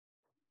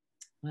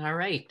All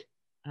right.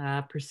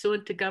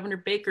 Pursuant to Governor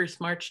Baker's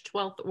March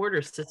 12th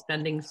order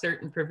suspending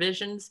certain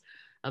provisions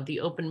of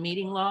the open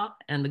meeting law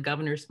and the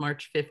governor's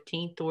March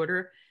 15th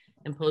order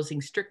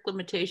imposing strict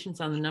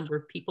limitations on the number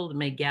of people that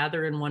may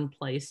gather in one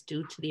place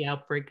due to the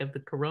outbreak of the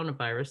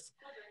coronavirus,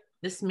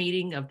 this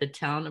meeting of the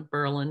Town of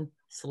Berlin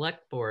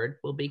Select Board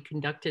will be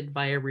conducted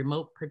via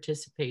remote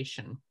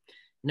participation.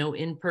 No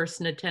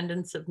in-person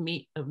attendance of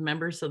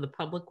members of the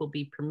public will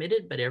be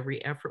permitted, but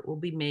every effort will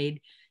be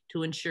made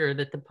to ensure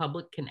that the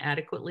public can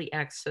adequately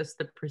access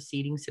the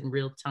proceedings in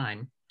real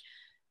time.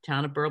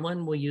 Town of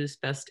Berlin will use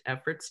best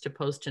efforts to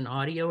post an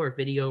audio or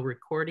video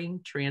recording,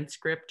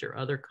 transcript, or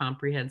other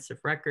comprehensive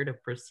record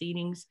of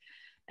proceedings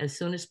as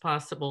soon as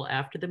possible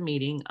after the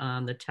meeting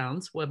on the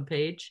town's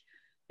webpage,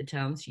 the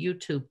town's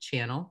YouTube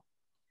channel.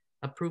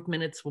 Approved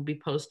minutes will be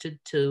posted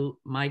to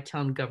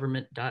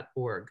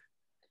mytowngovernment.org.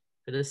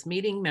 For this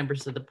meeting,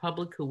 members of the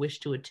public who wish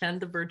to attend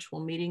the virtual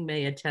meeting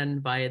may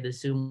attend via the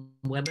Zoom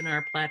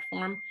webinar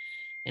platform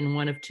in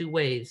one of two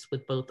ways,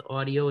 with both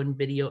audio and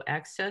video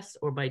access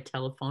or by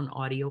telephone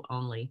audio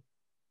only.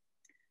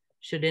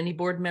 Should any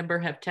board member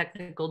have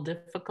technical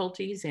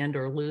difficulties and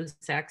or lose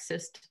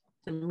access to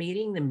the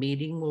meeting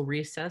will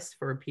recess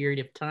for a period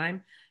of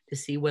time to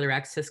see whether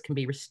access can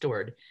be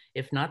restored.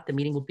 If not, the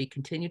meeting will be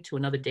continued to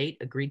another date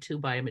agreed to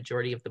by a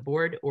majority of the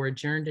board or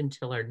adjourned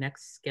until our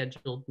next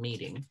scheduled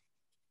meeting.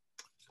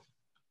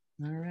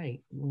 All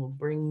right, we'll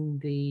bring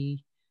the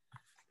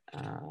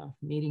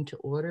meeting to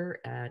order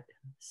at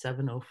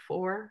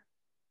 7:04.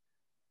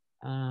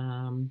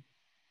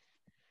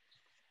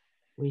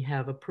 We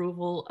have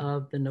approval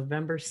of the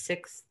November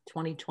 6th,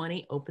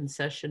 2020 open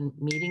session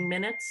meeting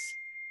minutes.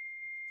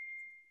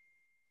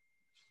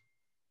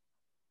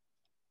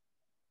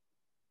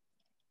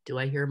 Do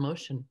I hear a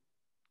motion?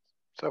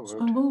 So moved. So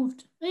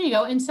moved. There you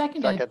go. And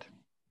seconded. Second.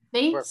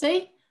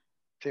 See?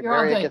 You're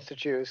all Mary good. gets to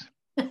choose.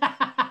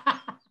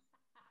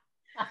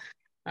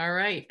 All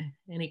right.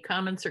 Any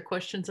comments or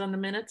questions on the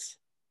minutes?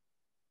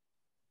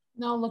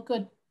 No, look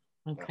good.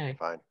 Okay.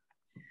 Fine.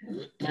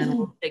 And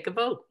we'll take a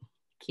vote.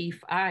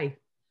 Keefe, aye.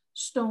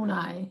 Stone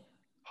eye.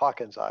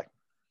 Hawkins, aye.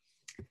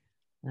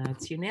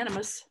 That's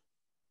unanimous.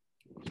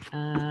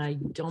 I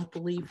don't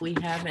believe we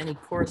have any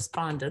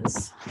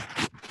correspondence.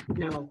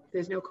 No,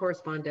 there's no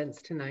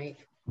correspondence tonight.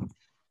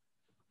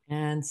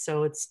 And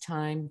so it's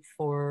time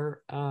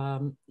for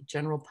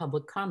general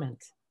public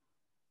comment.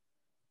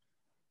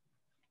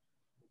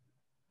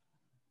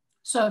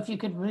 So if you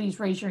could please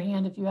raise your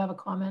hand if you have a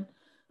comment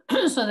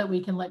so that we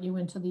can let you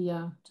into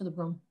the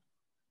room.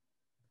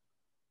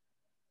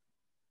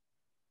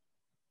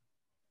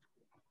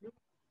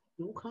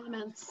 No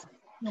comments.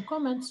 No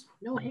comments.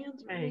 No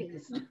hands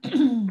raised.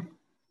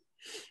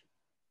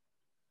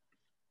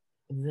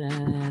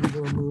 Then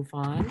we'll move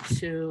on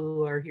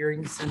to our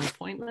hearings and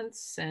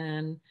appointments.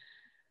 And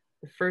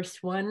the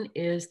first one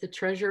is the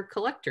treasurer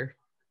collector.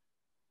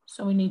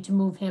 So we need to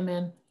move him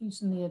in.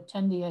 He's in the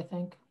attendee, I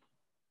think.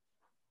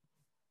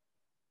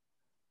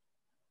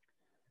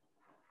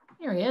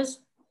 Here he is.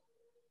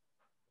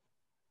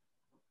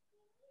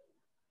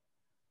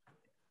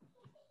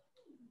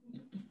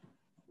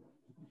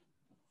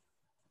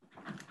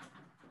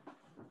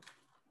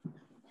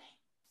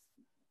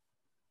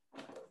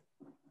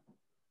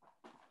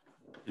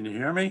 Can you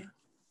hear me?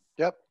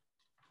 Yep.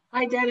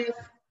 Hi, Dennis.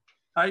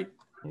 Hi.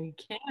 You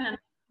can.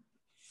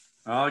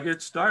 I'll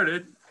get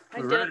started. Hi,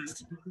 We're ready.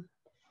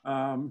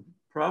 Dennis.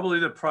 Probably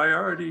the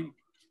priority.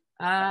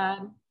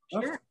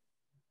 Sure.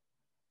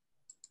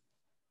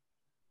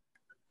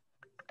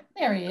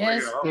 There he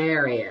is.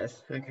 There he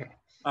is. Okay.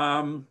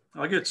 I'll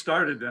get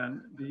started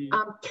then.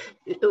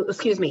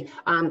 Excuse me.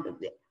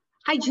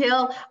 Hi,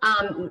 Jill.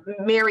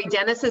 Mary,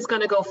 Dennis is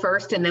going to go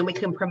first, and then we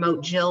can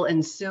promote Jill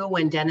and Sue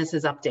when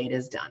Dennis's update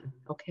is done.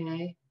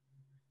 Okay.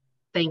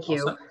 Thank you.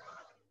 Also,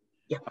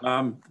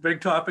 yeah.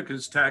 Big topic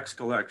is tax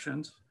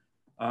collections.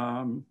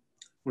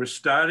 We're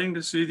starting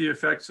to see the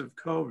effects of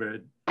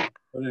COVID, but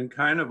in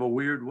kind of a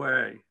weird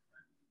way.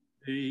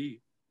 The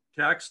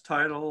tax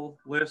title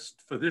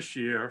list for this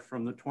year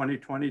from the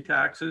 2020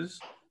 taxes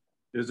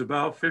is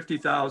about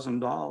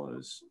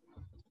 $50,000.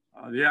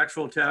 The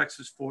actual tax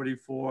is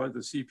 44, the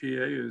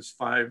CPA is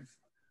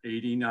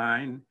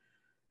 589,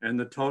 and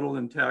the total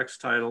in tax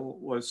title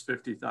was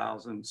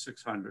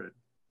 50,600.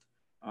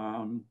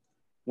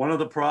 One of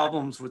the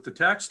problems with the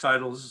tax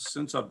titles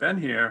since I've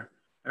been here,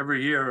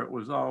 every year it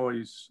was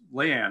always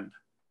land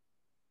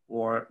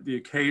or the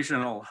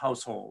occasional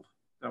household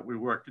that we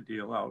worked to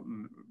deal out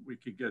and we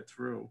could get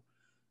through.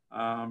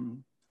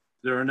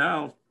 There are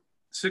now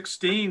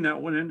 16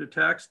 that went into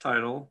tax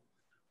title.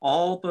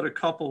 All but a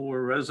couple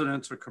were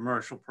residents or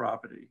commercial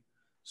property.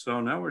 So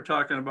now we're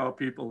talking about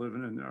people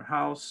living in their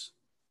house.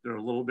 They're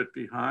a little bit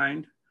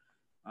behind.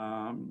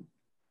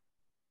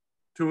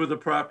 Two of the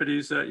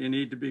properties that you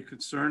need to be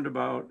concerned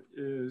about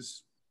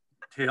is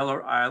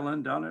Taylor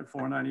Island down at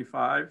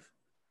 495.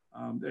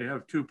 They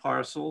have two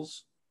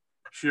parcels.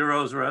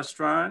 Shiro's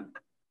Restaurant,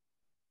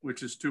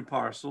 which is two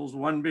parcels,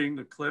 one being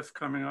the cliff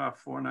coming off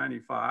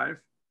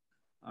 495,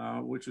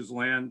 which is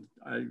land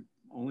I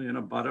only in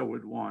a butter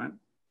would want.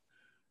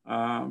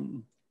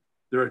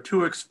 There are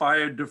 2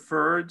 expired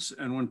deferreds,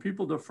 and when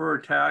people defer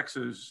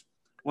taxes,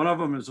 one of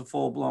them is a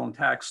full-blown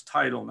tax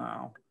title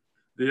now.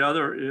 The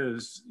other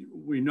is,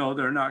 we know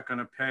they're not going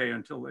to pay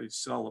until they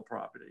sell the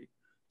property.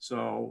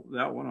 So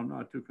that one I'm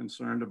not too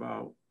concerned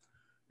about.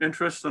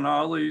 Interest on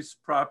all these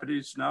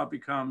properties now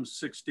becomes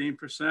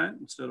 16%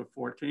 instead of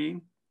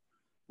 14%.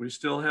 We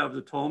still have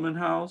the Tolman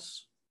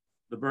house,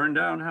 the burned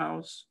down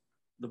house,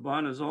 the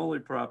Bonner's only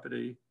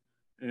property,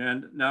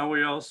 and now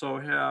we also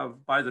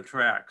have by the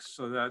tracks.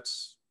 So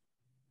that's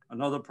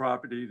another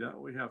property that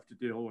we have to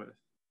deal with.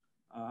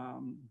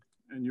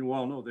 And you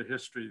all know the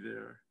history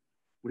there.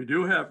 We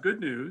do have good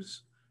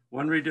news.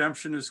 One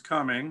redemption is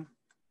coming,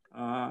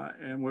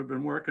 and we've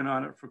been working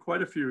on it for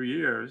quite a few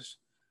years.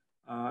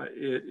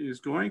 It is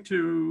going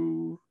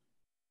to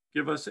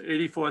give us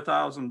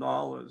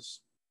 $84,000.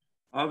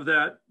 Of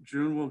that,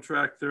 June will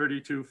track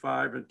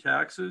 $32,500 in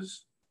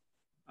taxes.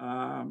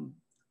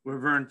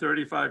 We've earned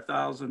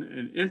 $35,000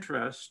 in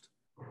interest,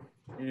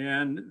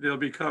 and they'll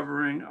be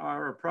covering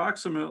our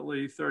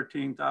approximately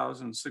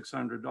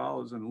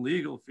 $13,600 in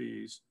legal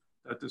fees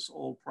that this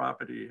old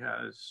property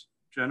has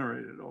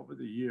generated over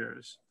the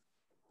years.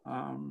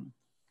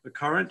 The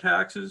current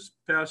taxes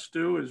past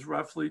due is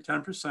roughly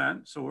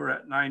 10%, so we're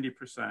at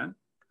 90%,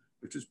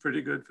 which is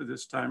pretty good for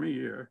this time of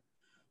year.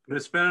 But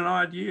it's been an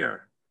odd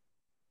year.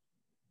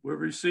 We've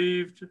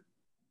received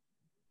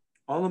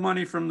all the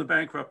money from the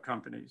bankrupt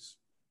companies.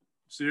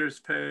 Sears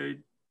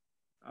paid,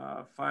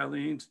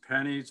 Filene's,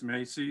 Penny's,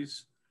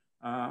 Macy's,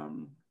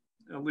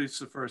 at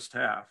least the first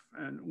half,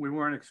 and we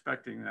weren't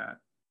expecting that.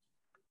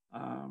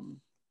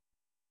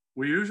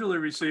 We usually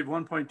receive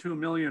 1.2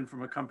 million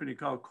from a company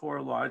called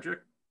CoreLogic.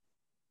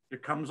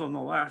 It comes on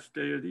the last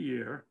day of the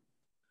year,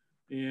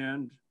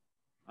 and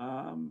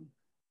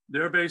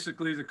they're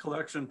basically the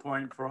collection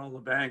point for all the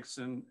banks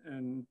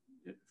and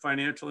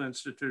financial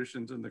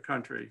institutions in the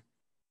country.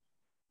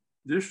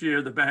 This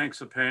year, the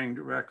banks are paying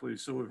directly,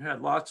 so we've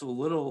had lots of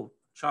little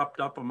chopped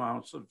up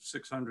amounts of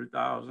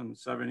 600,000,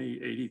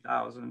 70,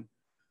 80,000.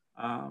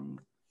 And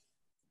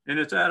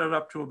it's added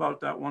up to about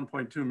that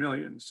 1.2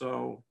 million.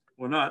 So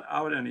we're not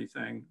out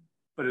anything,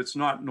 but it's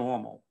not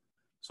normal.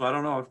 So I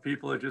don't know if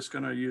people are just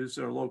going to use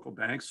their local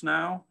banks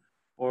now,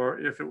 or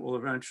if it will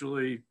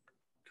eventually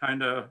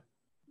kind of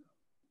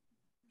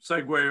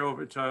segue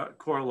over to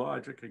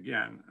CoreLogic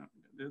again.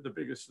 They're the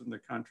biggest in the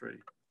country.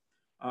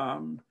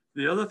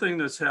 The other thing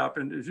that's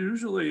happened is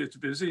usually it's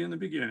busy in the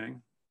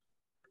beginning,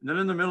 and then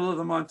in the middle of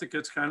the month, it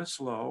gets kind of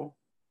slow.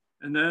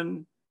 And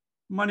then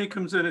money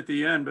comes in at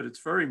the end, but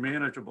it's very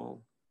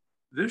manageable.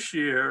 This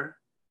year,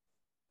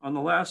 on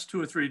the last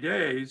 2 or 3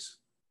 days,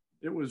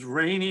 it was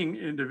raining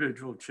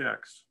individual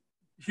checks,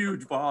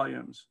 huge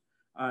volumes.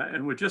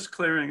 And we're just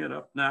clearing it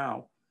up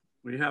now.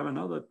 We have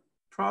another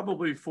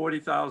probably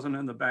 40,000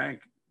 in the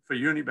bank for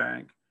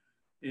Unibank,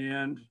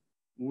 and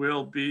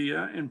we'll be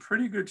in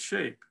pretty good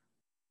shape,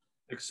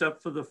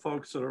 except for the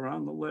folks that are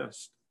on the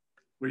list.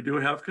 We do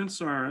have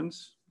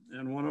concerns,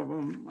 and one of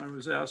them I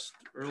was asked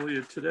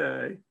earlier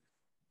today,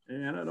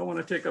 and I don't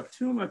want to take up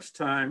too much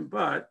time,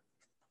 but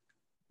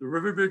the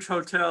Riverbridge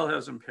Hotel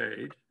hasn't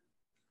paid,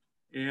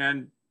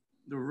 and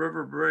the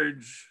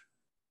Riverbridge,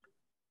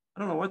 I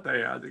don't know what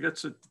they are. They get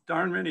so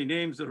darn many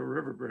names that are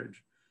Riverbridge,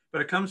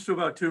 but it comes to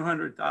about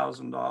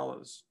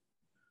 $200,000.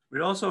 We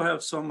also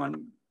have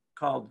someone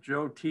called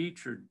Joe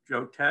Teach or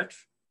Joe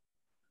Tetch,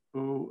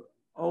 who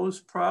owes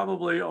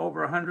probably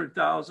over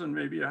 100,000,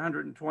 maybe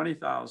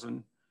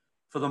 120,000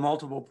 for the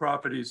multiple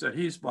properties that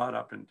he's bought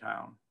up in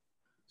town.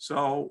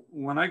 So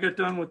when I get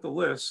done with the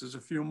list, there's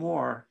a few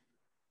more.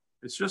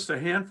 It's just a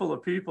handful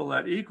of people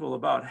that equal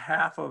about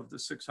half of the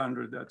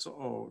 600 that's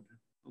owed,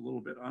 a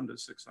little bit under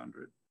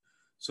 600.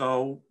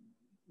 So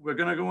we're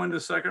gonna go into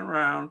second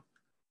round.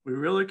 We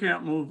really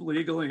can't move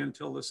legally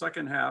until the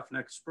second half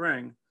next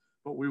spring,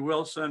 but we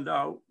will send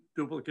out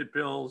duplicate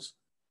bills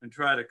and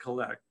try to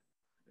collect.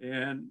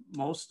 And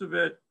most of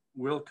it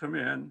will come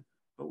in,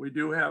 but we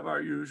do have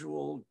our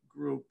usual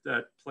group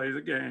that play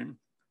the game.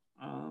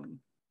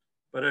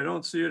 But I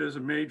don't see it as a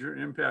major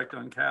impact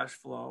on cash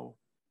flow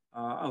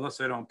unless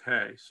they don't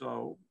pay.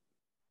 So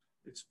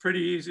it's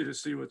pretty easy to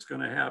see what's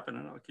going to happen,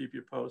 and I'll keep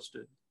you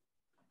posted.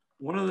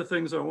 One of the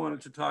things I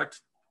wanted to talk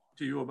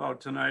to you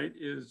about tonight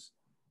is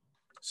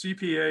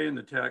CPA and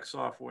the tax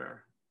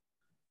software.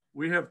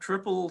 We have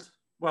tripled,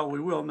 well, we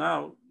will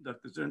now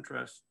that there's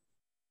interest.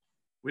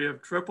 We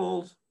have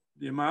tripled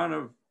the amount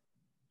of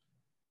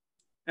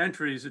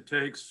entries it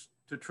takes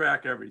to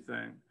track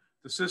everything.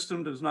 The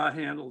system does not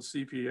handle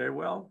CPA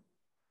well.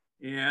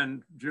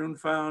 And June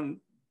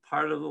found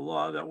part of the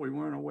law that we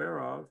weren't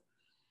aware of,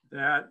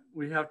 that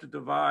we have to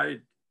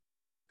divide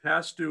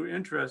past due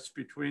interest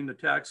between the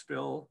tax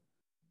bill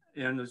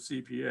and the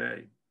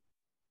CPA.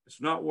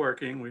 It's not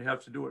working. We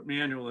have to do it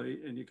manually,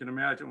 and you can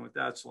imagine what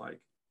that's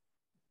like.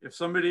 If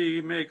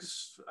somebody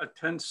makes a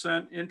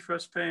 10-cent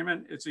interest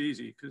payment, it's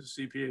easy because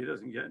CPA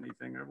doesn't get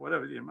anything or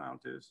whatever the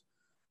amount is.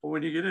 But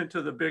when you get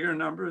into the bigger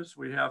numbers,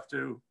 we have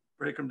to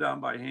break them down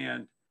by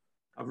hand.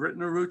 I've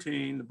written a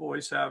routine. The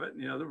boys have it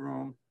in the other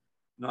room.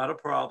 Not a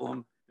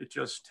problem. it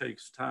just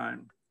takes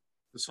time.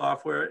 The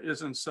software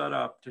isn't set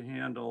up to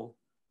handle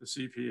the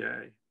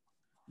CPA.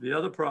 The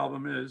other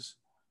problem is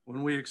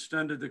when we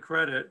extended the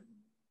credit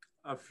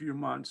a few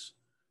months,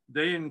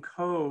 they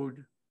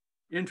encode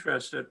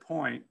interest at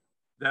point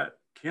that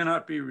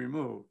cannot be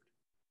removed.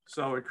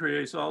 So it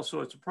creates all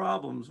sorts of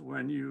problems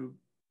when you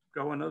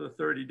go another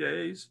 30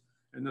 days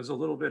and there's a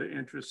little bit of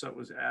interest that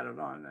was added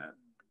on that.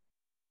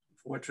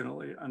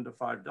 Fortunately, under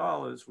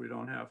 $5, we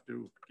don't have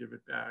to give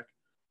it back,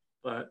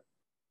 but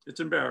it's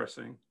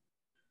embarrassing.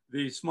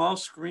 The small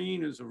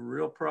screen is a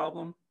real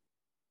problem.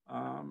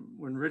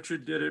 When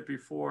Richard did it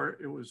before,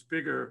 it was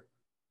bigger,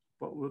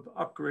 but we've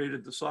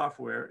upgraded the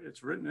software.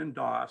 It's written in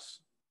DOS.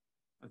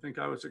 I think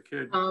I was a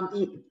kid.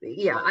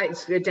 Yeah,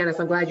 Dennis,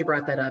 I'm glad you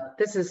brought that up.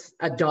 This is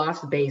a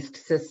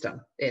DOS-based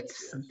system.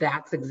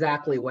 That's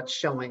exactly what's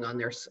showing on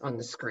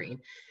the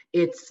screen.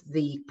 It's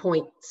the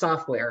point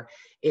software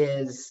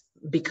is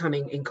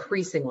becoming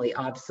increasingly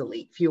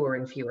obsolete. Fewer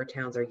and fewer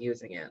towns are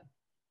using it.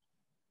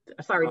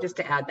 Sorry, just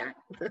to add that.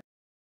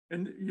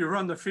 And you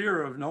run the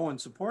fear of no one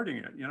supporting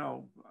it. You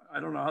know,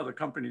 I don't know how the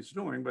company's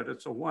doing, but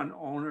it's a one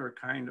owner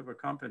kind of a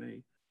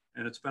company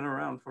and it's been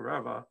around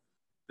forever.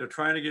 They're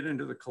trying to get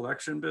into the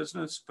collection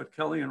business, but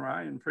Kelly and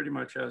Ryan pretty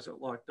much has it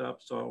locked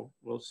up. So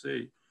we'll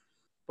see.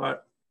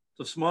 But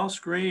the small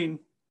screen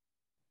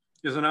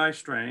is an eye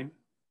strain.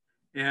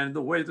 And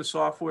the way the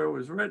software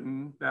was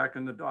written back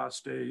in the DOS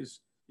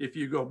days, if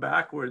you go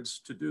backwards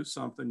to do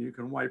something, you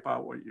can wipe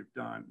out what you've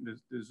done.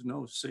 There's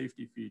no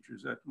safety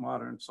features that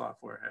modern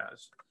software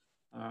has.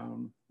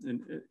 And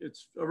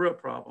it's a real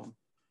problem.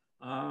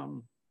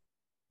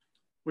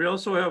 We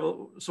also have,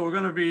 so we're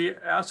going to be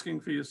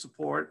asking for your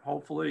support,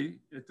 hopefully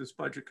at this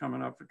budget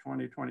coming up for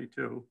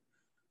 2022,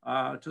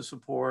 to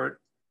support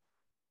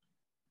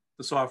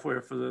the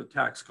software for the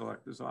tax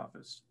collector's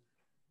office.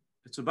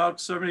 It's about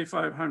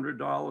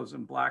 $7,500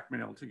 in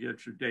blackmail to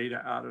get your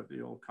data out of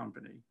the old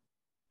company.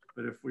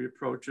 But if we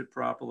approach it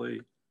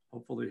properly,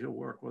 hopefully he'll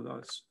work with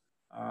us.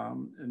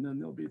 And then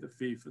there'll be the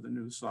fee for the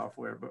new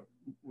software, but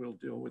we'll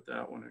deal with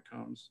that when it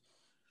comes.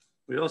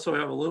 We also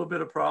have a little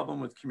bit of problem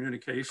with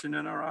communication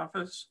in our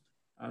office.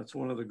 It's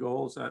one of the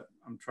goals that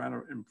I'm trying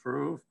to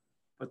improve,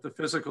 but the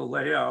physical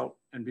layout,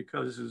 and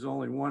because there's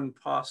only one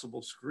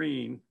possible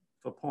screen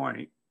for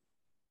point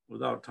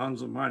without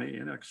tons of money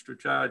and extra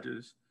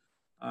charges,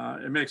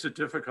 it makes it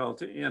difficult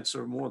to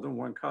answer more than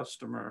one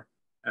customer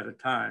at a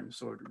time.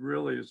 So it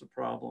really is a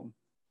problem.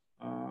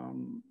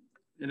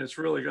 And it's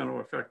really going to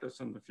affect us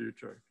in the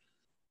future.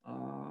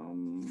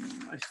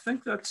 I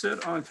think that's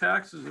it on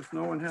taxes if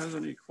no one has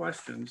any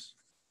questions.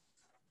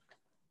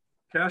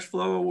 Cash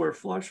flow, we're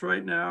flush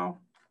right now.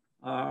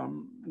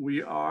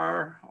 We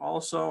are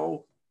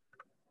also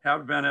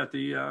have been at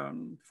the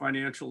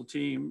financial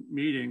team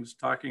meetings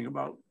talking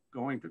about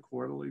going to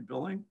quarterly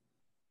billing.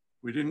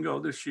 We didn't go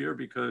this year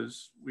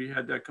because we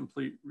had that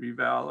complete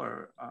reval,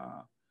 or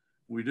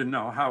we didn't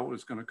know how it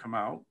was going to come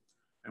out.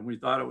 And we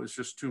thought it was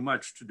just too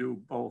much to do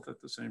both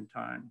at the same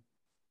time.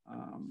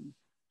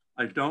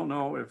 I don't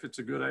know if it's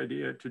a good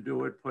idea to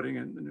do it putting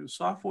in the new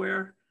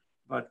software,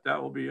 but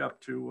that will be up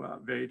to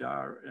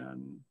Vadar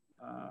and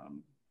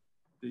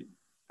the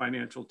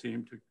financial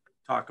team to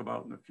talk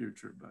about in the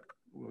future, but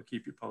we'll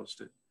keep you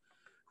posted.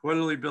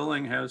 Quarterly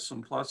billing has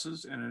some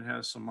pluses and it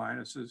has some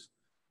minuses,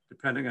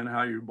 depending on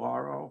how you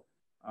borrow.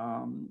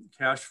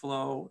 Cash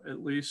flow,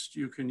 at least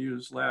you can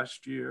use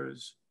last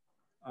year's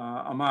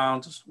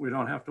amounts. We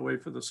don't have to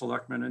wait for the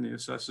selectmen and the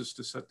assessors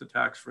to set the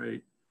tax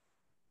rate.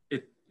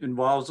 It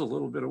involves a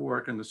little bit of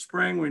work in the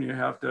spring when you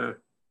have to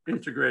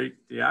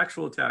integrate the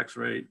actual tax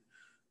rate,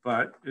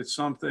 but it's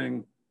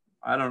something,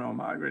 I don't know,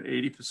 Margaret,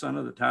 80%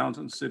 of the towns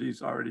and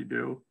cities already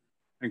do,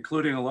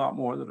 including a lot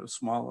more that are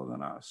smaller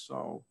than us.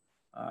 So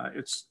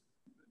it's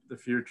the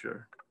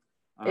future.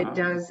 It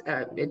does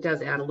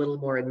add a little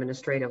more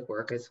administrative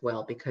work as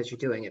well because you're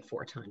doing it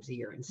 4 times a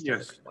year instead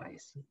of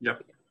twice.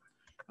 Yep.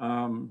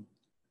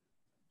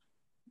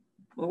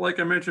 Well, like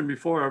I mentioned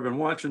before, I've been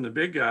watching the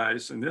big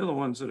guys and they're the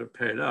ones that have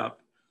paid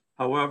up.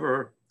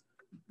 However,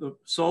 the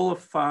solar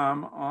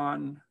farm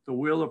on the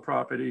Wheeler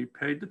property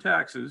paid the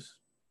taxes,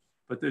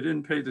 but they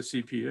didn't pay the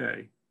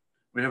CPA.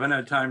 We haven't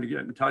had time to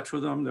get in touch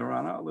with them. They're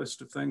on our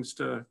list of things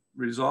to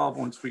resolve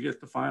once we get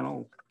the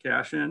final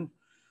cash in.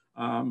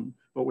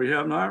 But we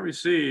have not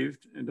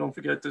received, and don't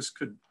forget this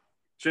could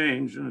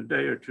change in a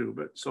day or two,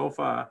 but so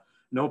far,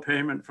 no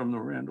payment from the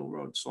Randall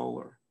Road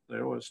Solar.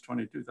 There was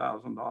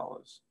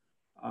 $22,000.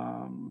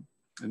 And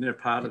they're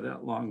part of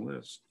that long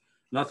list.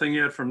 Nothing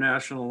yet from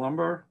National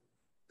Lumber.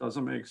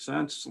 Doesn't make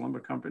sense. Lumber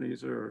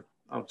companies are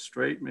out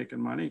straight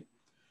making money.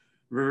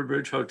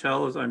 Riverbridge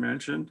Hotel, as I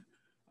mentioned.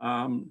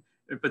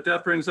 But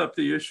that brings up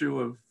the issue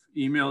of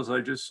emails I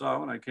just saw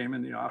when I came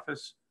in the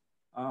office.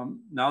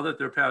 Now that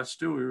they're past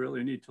due, we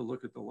really need to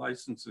look at the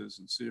licenses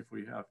and see if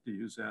we have to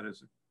use that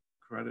as a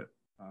credit,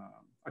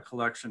 a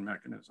collection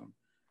mechanism.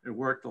 It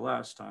worked the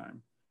last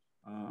time.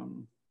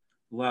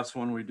 The last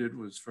one we did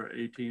was for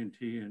AT&T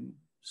and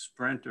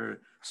Sprint,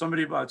 or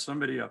somebody bought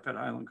somebody up at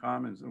Island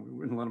Commons and we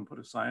wouldn't let them put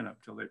a sign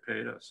up till they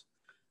paid us.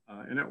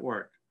 And it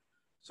worked.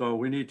 So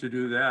we need to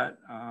do that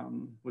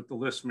with the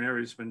list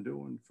Mary's been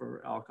doing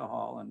for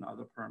alcohol and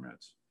other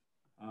permits.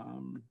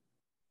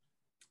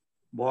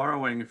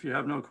 Borrowing, if you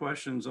have no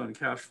questions on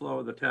cash flow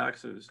of the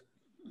taxes,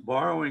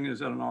 borrowing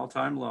is at an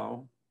all-time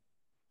low.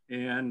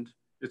 And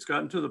it's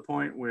gotten to the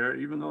point where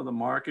even though the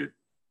market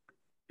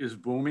is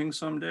booming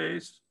some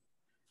days,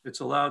 it's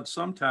allowed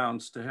some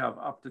towns to have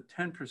up to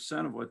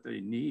 10% of what they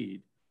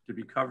need to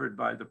be covered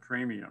by the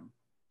premium.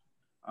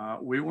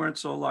 We weren't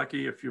so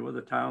lucky. A few of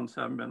the towns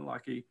haven't been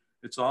lucky.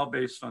 It's all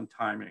based on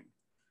timing.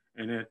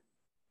 And it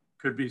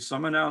could be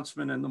some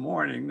announcement in the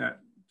morning that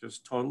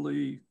just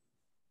totally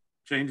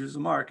changes the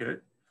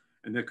market.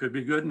 And there could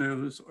be good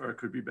news or it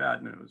could be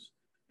bad news.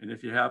 And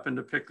if you happen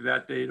to pick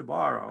that day to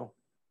borrow,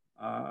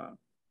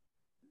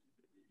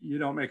 you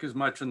don't make as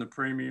much in the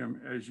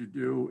premium as you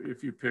do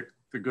if you pick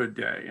the good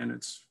day. And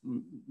it's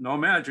no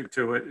magic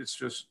to it. It's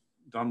just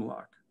dumb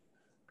luck.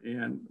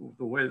 And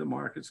the way the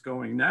market's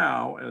going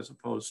now, as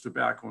opposed to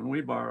back when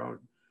we borrowed,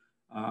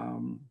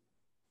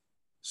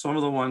 some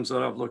of the ones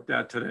that I've looked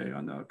at today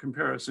on the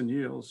comparison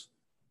yields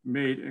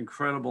made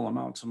incredible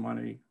amounts of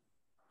money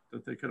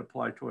that they could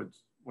apply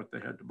towards what they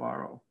had to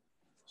borrow.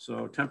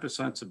 So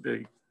 10% is a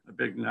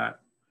big nut.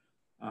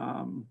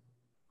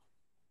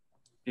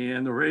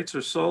 And the rates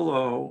are so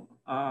low.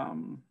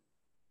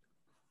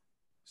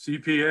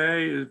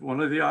 CPA is one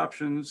of the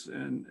options,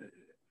 and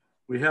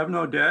we have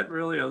no debt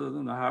really other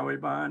than the highway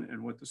bond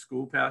and what the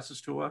school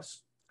passes to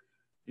us.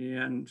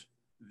 And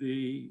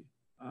the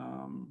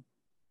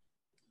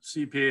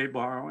CPA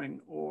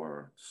borrowing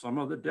or some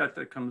of the debt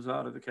that comes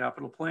out of the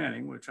capital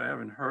planning, which I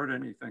haven't heard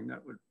anything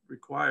that would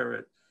require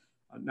it,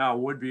 now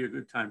would be a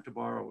good time to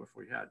borrow if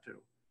we had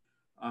to.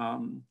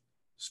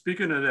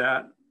 Speaking of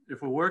that,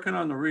 if we're working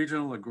on the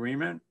regional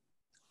agreement,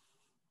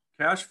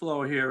 cash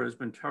flow here has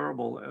been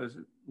terrible as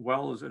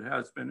well as it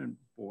has been in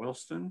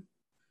Boylston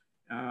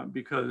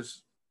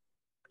because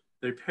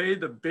they pay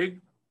the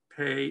big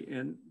pay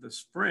in the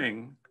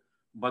spring,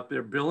 but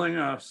they're billing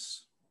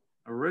us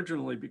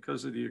originally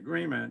because of the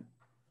agreement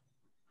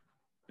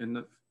in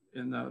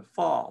the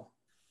fall.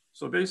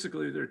 So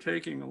basically they're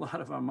taking a lot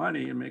of our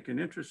money and making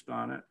interest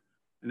on it,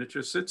 and it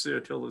just sits there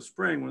till the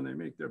spring when they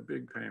make their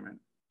big payment.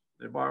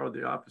 They borrow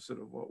the opposite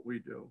of what we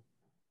do.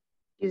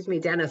 Excuse me,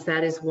 Dennis,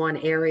 that is one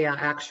area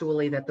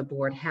actually that the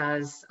board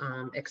has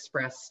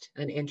expressed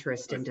an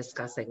interest in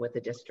discussing with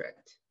the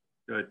district.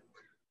 Good.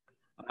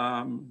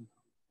 I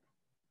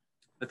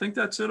think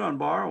that's it on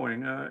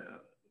borrowing.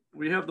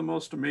 We have the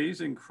most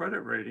amazing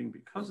credit rating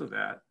because of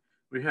that.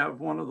 We have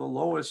one of the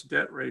lowest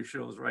debt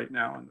ratios right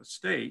now in the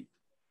state.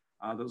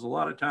 There's a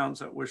lot of towns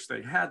that wish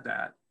they had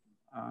that.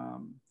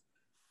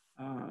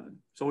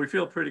 So we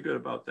feel pretty good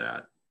about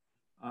that.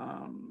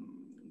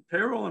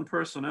 Payroll and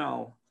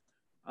personnel,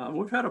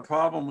 we've had a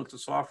problem with the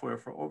software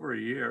for over a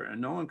year and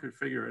no one could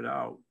figure it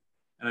out.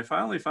 And I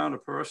finally found a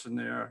person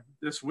there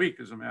this week,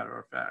 as a matter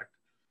of fact,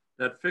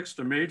 that fixed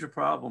a major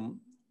problem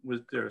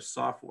with their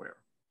software.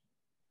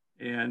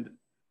 And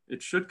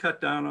it should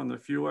cut down on the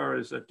few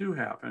errors that do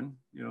happen.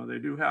 You know, they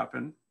do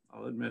happen,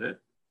 I'll admit it,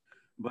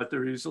 but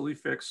they're easily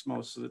fixed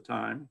most of the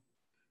time.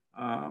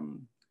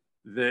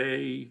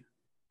 They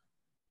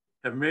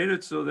have made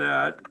it so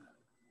that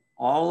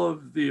all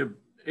of the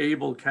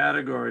able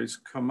categories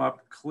come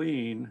up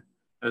clean,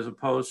 as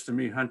opposed to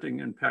me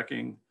hunting and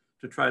pecking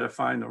to try to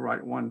find the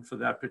right one for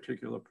that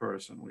particular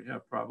person. We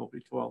have probably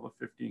 12 or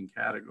 15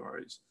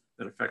 categories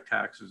that affect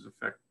taxes,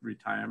 affect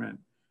retirement.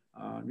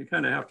 You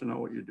kind of have to know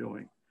what you're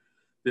doing.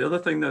 The other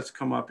thing that's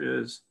come up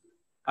is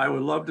I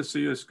would love to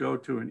see us go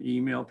to an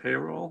email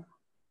payroll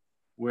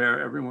where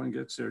everyone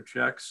gets their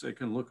checks. They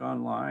can look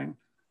online.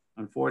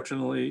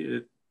 Unfortunately,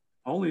 it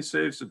only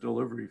saves the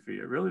delivery fee.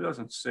 It really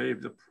doesn't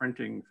save the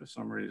printing for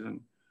some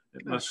reason.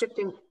 It must...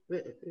 Shifting,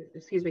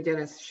 excuse me,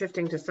 Dennis,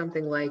 shifting to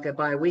something like a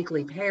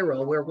bi-weekly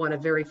payroll. We're one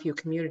of very few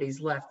communities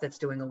left that's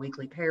doing a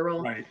weekly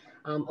payroll. Right.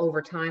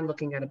 Over time,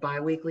 looking at a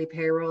bi-weekly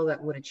payroll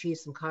that would achieve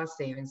some cost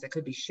savings that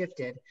could be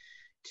shifted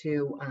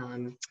to,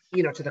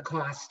 you know, to the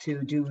cost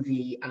to do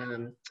the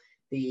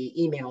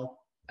email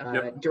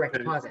direct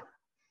deposit.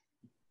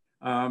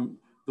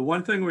 The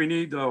one thing we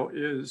need though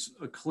is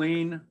a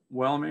clean,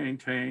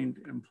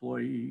 well-maintained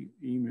employee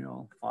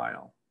email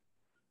file.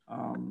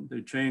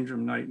 They change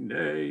them night and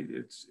day.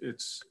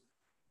 It's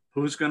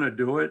who's going to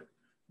do it,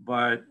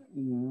 but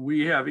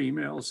we have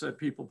emails that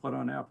people put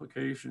on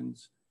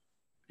applications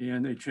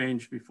and they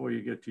change before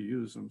you get to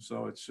use them.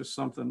 So it's just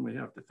something we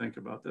have to think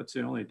about. That's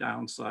the only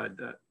downside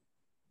that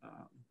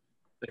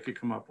they could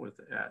come up with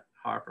at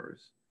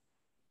Harper's.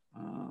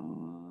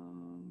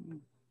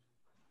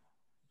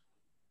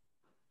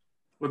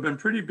 We've been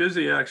pretty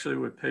busy actually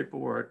with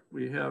paperwork.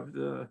 We have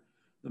the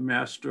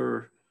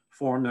master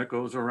form that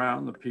goes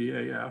around the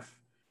PAF.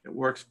 It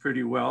works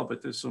pretty well,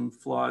 but there's some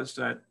flaws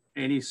that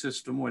any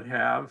system would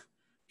have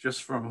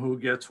just from who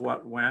gets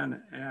what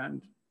when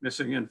and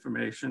missing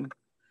information.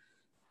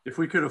 If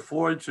we could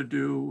afford to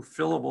do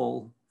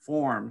fillable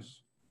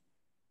forms,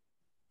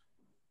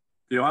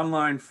 the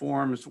online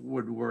forms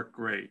would work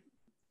great.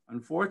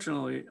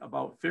 Unfortunately,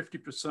 about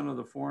 50% of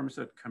the forms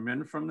that come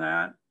in from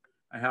that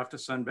I have to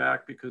send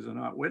back because they're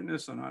not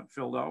witnessed, they're not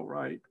filled out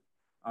right.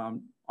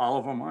 All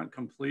of them aren't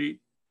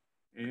complete.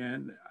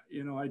 And,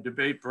 you know, I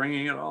debate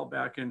bringing it all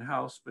back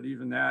in-house, but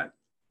even that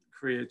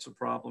creates a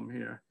problem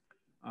here.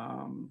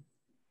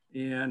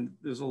 And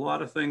there's a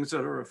lot of things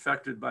that are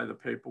affected by the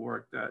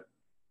paperwork that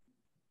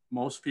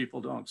most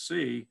people don't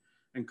see,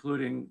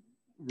 including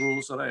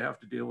rules that I have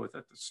to deal with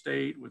at the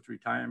state with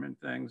retirement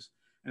things.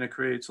 And it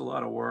creates a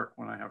lot of work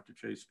when I have to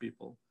chase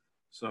people.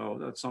 So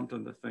that's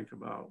something to think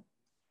about.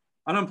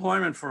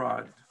 Unemployment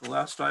fraud, the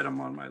last item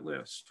on my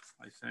list,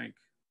 I think.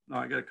 No,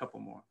 I got a couple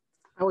more.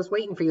 I was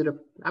waiting for you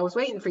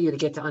to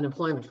get to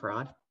unemployment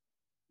fraud.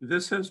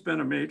 This has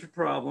been a major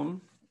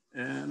problem.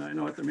 And I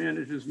know at the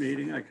managers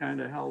meeting, I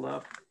kind of held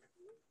up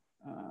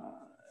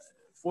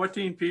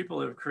 14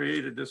 people have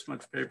created this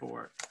much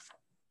paperwork.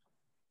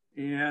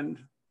 And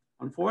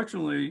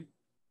unfortunately,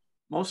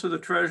 most of the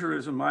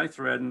treasurers in my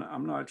thread, and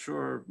I'm not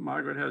sure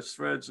Margaret has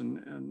threads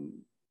and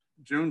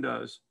June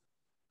does,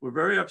 were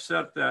very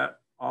upset that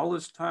all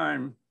this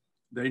time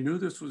they knew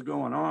this was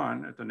going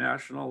on at the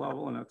national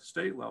level and at the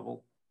state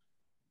level.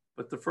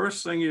 But the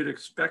first thing you'd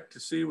expect to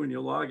see when you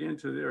log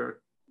into their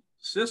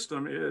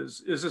system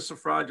is this a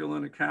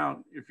fraudulent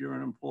account if you're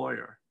an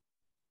employer?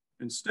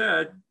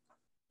 Instead,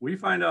 we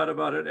find out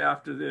about it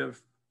after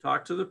they've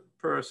talked to the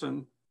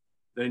person.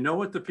 They know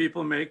what the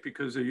people make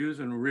because they're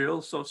using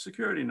real Social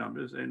Security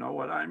numbers. They know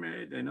what I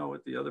made. They know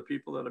what the other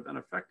people that have been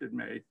affected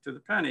made to the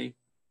penny.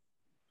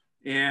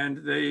 And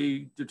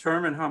they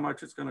determine how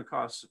much it's going to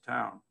cost the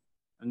town.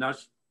 And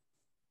that's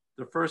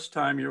the first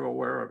time you're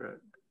aware of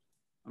it.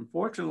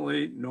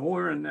 Unfortunately,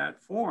 nowhere in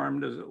that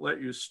form does it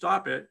let you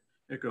stop it.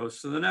 It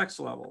goes to the next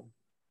level.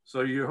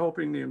 So you're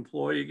hoping the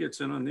employee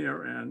gets in on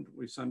their end.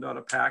 We send out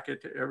a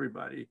packet to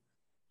everybody.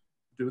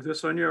 Do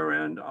this on your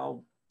end.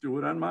 I'll do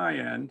it on my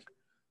end.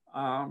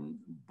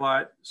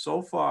 But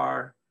so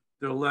far,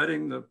 they're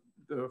letting the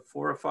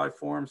 4 or 5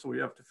 forms that we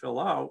have to fill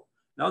out.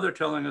 Now they're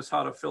telling us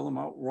how to fill them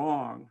out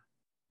wrong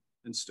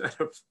instead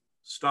of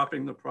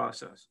stopping the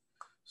process.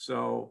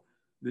 So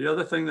the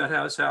other thing that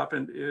has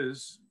happened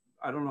is,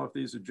 I don't know if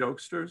these are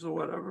jokesters or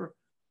whatever,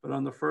 but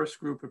on the first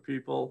group of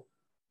people,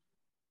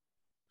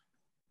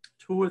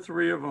 2 or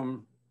 3 of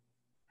them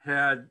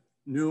had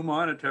new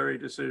monetary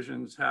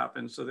decisions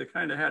happen. So they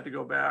kind of had to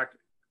go back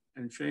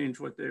and change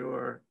what they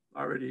were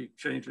already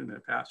changing their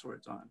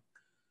passwords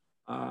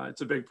on.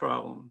 It's a big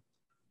problem.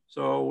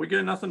 So we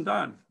get nothing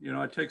done. You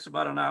know, it takes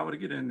about an hour to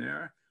get in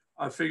there.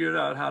 I figured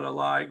out how to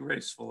lie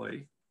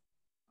gracefully.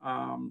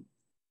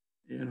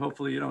 And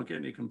hopefully you don't get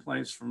any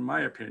complaints from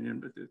my opinion,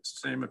 but it's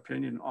the same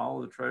opinion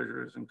all the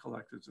treasurers and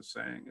collectors are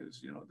saying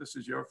is, you know, this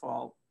is your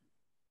fault.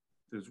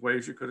 There's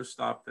ways you could have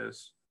stopped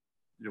this.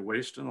 You're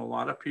wasting a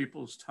lot of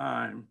people's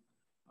time.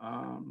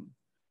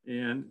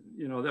 And,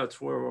 you know, that's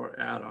where we're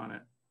at on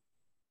it.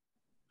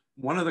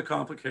 One of the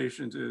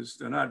complications is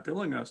they're not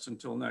billing us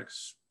until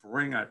next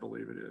spring, I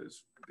believe it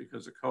is,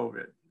 because of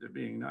COVID. They're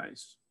being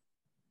nice.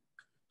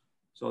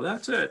 So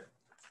that's it.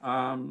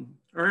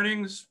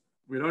 Earnings,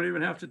 we don't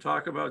even have to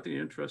talk about the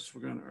interest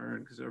we're going to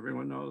earn because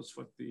everyone knows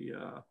what the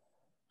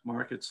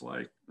market's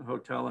like. The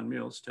hotel and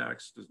meals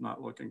tax does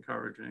not look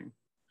encouraging.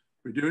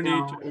 We do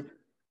need to,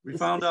 we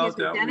found out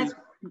that Dennis,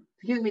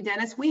 excuse me,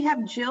 Dennis, we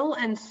have Jill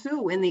and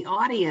Sue in the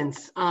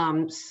audience.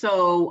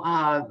 So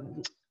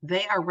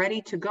they are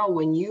ready to go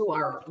when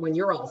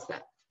you're all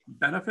set.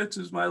 Benefits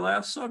is my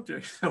last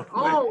subject. So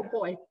oh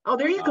boy. Oh,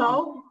 there you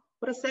go.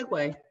 What a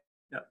segue.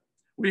 Yeah.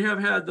 We have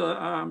had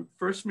the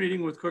first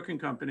meeting with Cook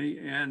 & Company,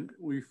 and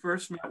we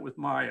first met with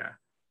Maya.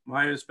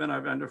 Maya's been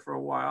our vendor for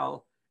a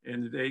while,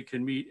 and they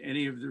can meet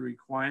any of the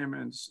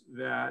requirements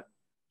that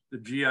the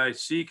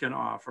GIC can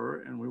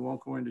offer, and we won't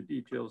go into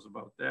details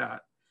about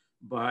that.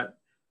 But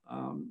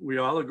we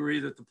all agree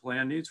that the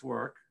plan needs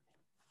work,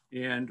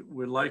 and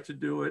we'd like to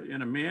do it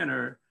in a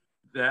manner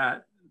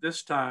that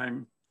this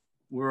time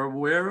we're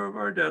aware of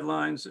our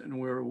deadlines and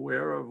we're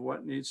aware of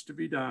what needs to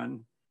be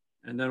done.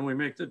 And then we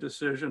make the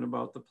decision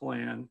about the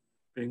plan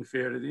being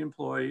fair to the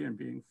employee and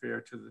being fair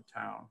to the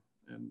town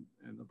and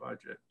the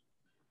budget.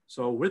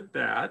 So with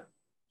that,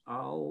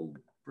 I'll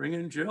bring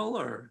in Jill,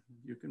 or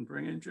you can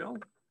bring in Jill.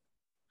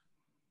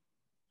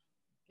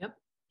 Yep.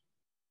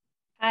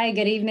 Hi,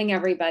 good evening,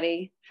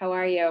 everybody. How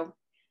are you?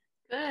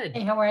 Good.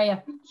 Hey, how are you?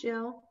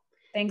 Jill.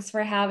 Thanks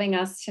for having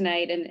us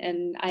tonight.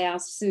 And I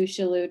asked Sue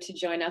Shalou to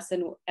join us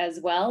as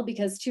well,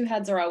 because 2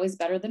 heads are always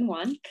better than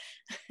 1.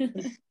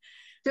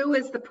 Sue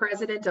is the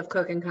president of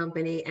Cook &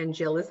 Company and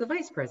Jill is the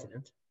vice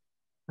president.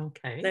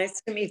 Okay.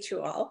 Nice to meet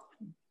you all.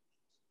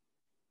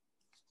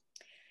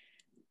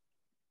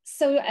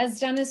 So as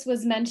Dennis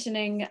was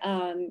mentioning,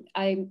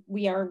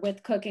 we are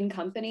with Cook &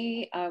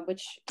 Company,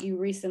 which you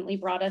recently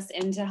brought us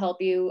in to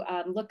help you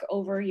look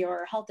over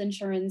your health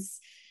insurance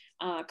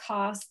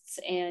costs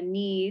and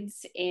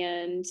needs.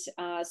 And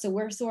so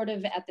we're sort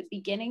of at the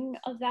beginning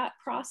of that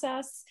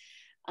process.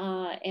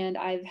 And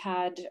I've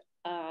had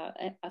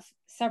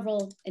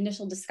several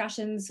initial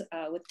discussions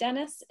with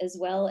Dennis, as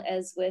well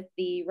as with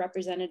the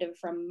representative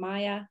from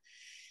Maya.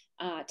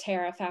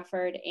 Tara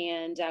Fafford,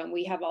 and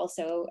we have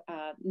also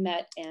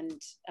met,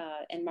 and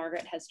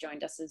Margaret has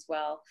joined us as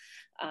well.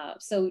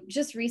 So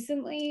just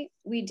recently,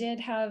 we did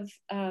have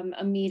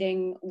a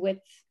meeting with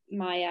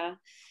Maya,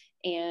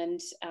 and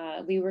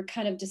we were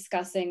kind of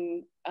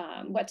discussing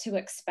what to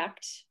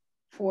expect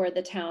for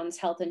the town's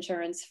health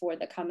insurance for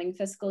the coming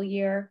fiscal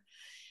year.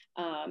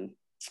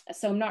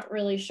 So I'm not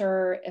really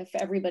sure if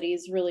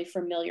everybody's really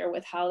familiar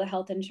with how the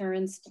health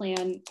insurance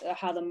plan,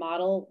 how the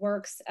model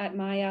works at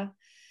Maya.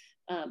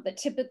 But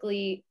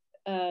typically,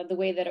 the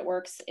way that it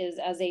works is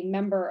as a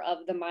member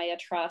of the Maya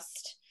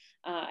Trust.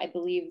 I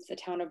believe the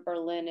town of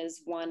Berlin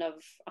is one of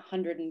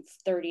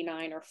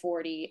 139 or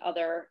 40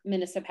 other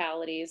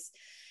municipalities.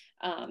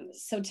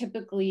 So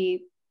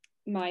typically,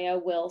 Maya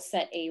will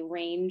set a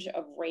range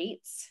of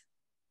rates,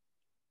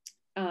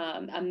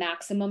 a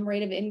maximum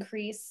rate of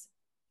increase,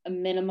 a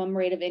minimum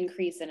rate of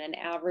increase, and an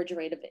average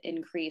rate of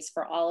increase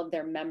for all of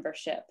their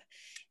membership.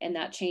 And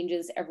that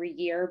changes every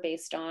year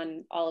based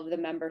on all of the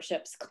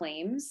membership's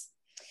claims.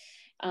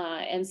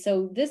 And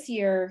so this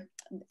year,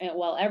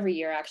 well, every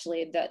year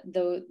actually,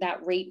 that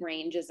rate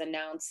range is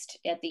announced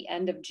at the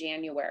end of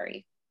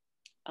January.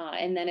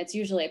 And then it's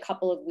usually a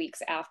couple of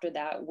weeks after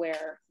that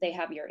where they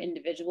have your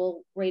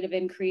individual rate of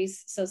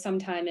increase. So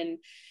sometime in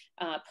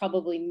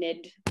probably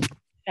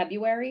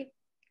mid-February,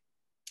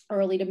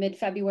 early to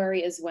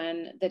mid-February is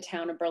when the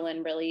town of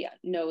Berlin really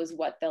knows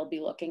what they'll be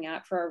looking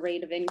at for a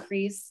rate of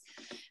increase.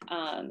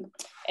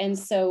 And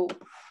so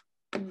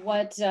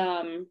what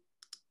the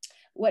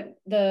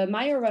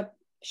Maya rep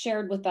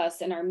shared with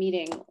us in our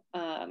meeting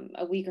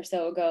a week or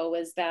so ago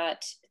was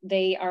that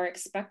they are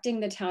expecting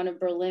the town of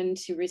Berlin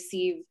to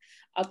receive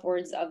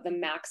upwards of the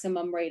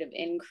maximum rate of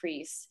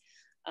increase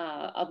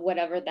of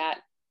whatever that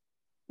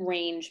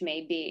range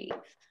may be.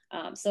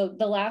 So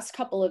the last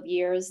couple of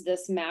years,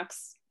 this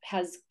max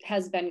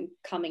has been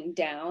coming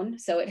down.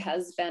 So it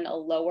has been a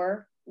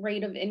lower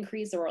rate of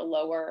increase or a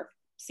lower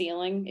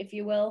ceiling, if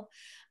you will.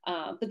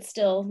 But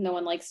still, no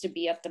one likes to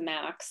be at the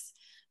max.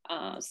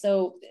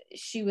 So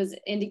she was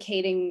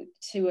indicating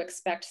to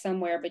expect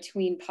somewhere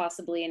between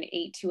possibly an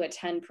 8 to a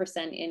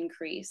 10%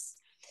 increase,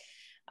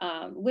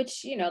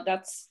 which, you know,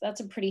 that's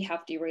a pretty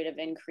hefty rate of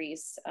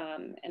increase.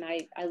 And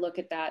I look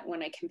at that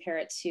when I compare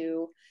it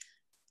to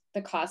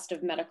the cost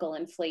of medical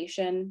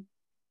inflation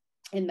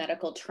and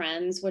medical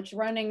trends, which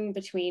running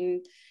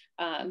between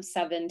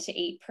 7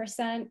 to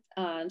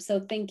 8%. So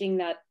thinking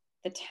that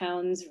the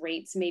town's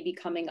rates may be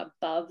coming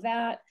above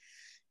that,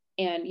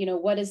 and, you know,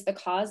 what is the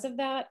cause of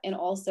that? And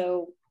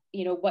also,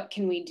 you know, what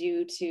can we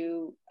do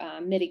to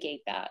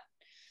mitigate that?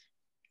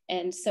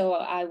 And so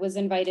I was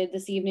invited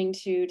this evening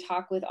to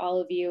talk with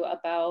all of you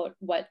about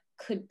what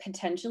could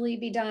potentially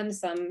be done,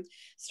 some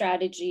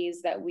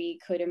strategies that we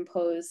could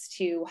impose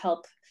to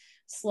help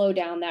slow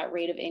down that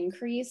rate of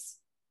increase.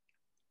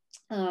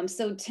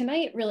 So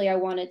tonight, really, I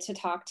wanted to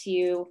talk to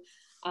you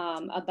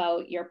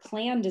about your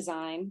plan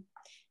design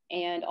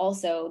and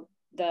also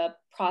the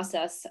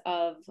process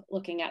of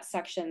looking at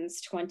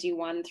sections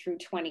 21 through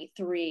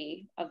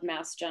 23 of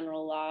Mass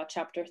General Law,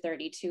 Chapter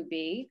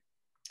 32B,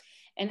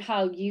 and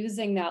how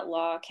using that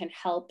law can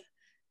help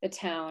the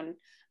town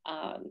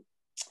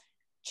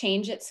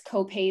change its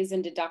copays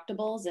and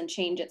deductibles and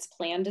change its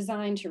plan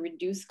design to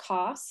reduce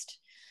cost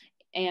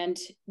and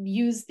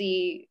use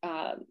the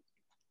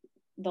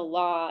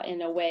law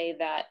in a way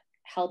that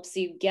helps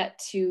you get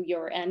to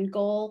your end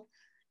goal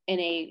in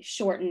a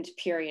shortened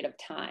period of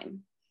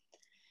time.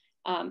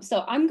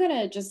 So I'm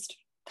gonna just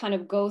kind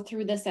of go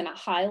through this in a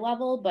high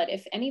level, but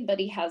if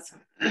anybody has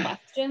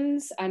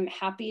questions, I'm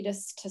happy to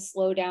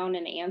slow down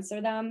and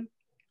answer them.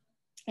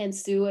 And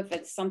Sue, if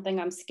it's something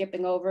I'm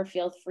skipping over,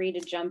 feel free to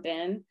jump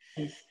in.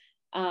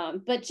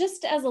 But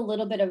just as a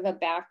little bit of a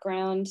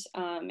background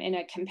in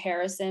a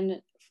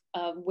comparison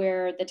of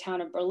where the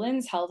town of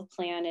Berlin's health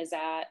plan is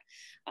at,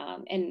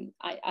 and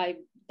I've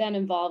been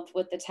involved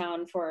with the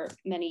town for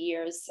many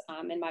years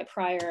in my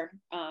prior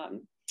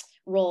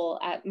role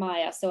at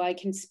Maya, so I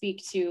can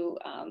speak to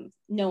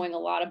knowing a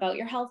lot about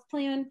your health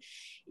plan.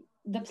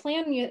 The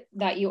plan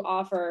that you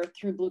offer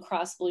through Blue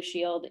Cross Blue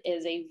Shield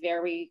is a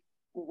very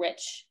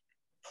rich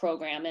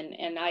program,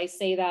 and I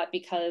say that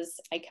because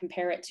I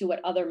compare it to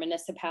what other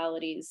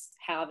municipalities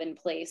have in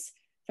place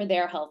for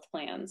their health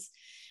plans.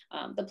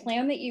 The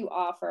plan that you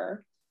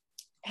offer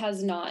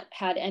has not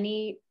had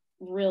any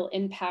real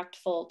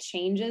impactful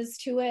changes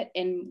to it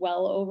in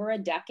well over a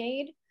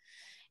decade,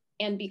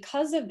 and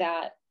because of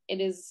that,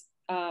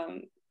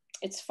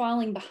 it's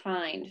falling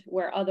behind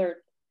where other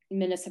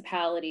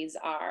municipalities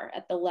are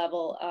at the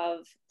level of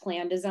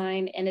plan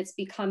design, and it's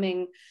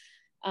becoming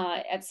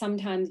at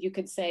sometimes you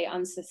could say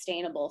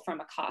unsustainable from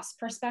a cost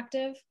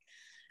perspective.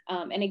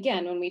 And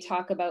again, when we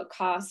talk about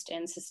cost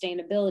and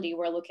sustainability,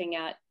 we're looking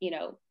at, you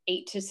know,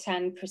 8 to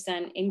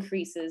 10%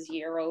 increases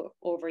year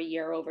over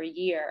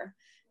year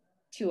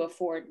to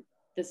afford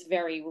this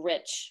very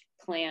rich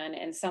plan,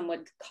 and some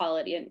would call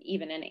it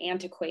even an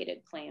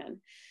antiquated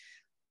plan.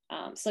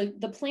 So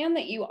the plan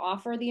that you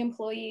offer the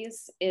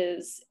employees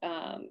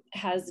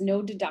has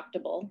no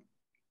deductible,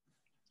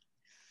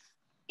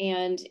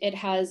 and it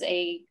has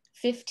a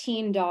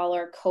 $15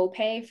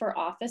 copay for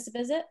office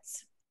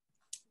visits,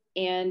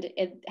 and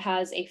it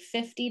has a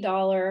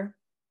 $50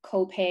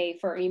 copay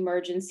for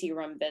emergency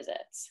room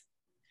visits.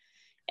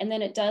 And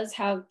then it does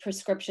have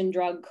prescription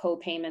drug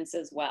co-payments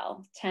as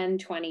well, $10,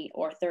 $20,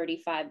 or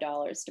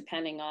 $35,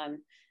 depending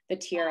on the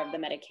tier of the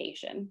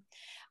medication.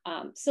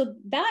 So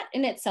that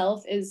in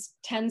itself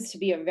tends to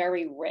be a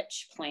very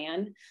rich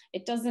plan.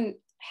 It doesn't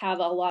have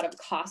a lot of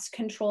cost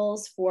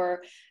controls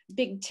for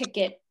big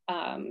ticket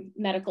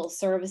medical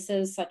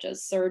services such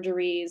as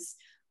surgeries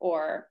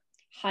or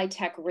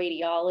high-tech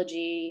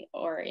radiology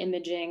or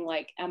imaging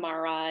like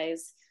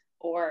MRIs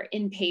or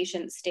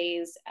inpatient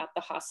stays at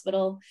the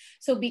hospital.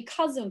 So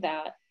because of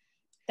that,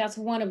 that's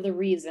one of the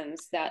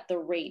reasons that the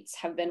rates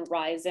have been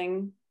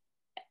rising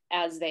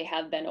as they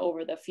have been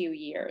over the few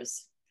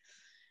years.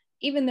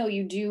 Even though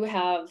you do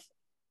have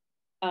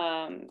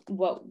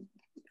what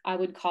I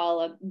would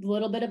call a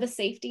little bit of a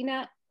safety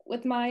net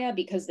with Maya,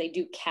 because they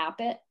do cap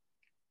it.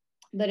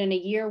 But in a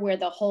year where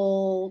the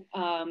whole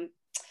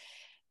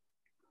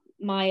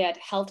Maya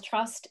Health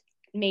Trust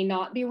may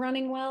not be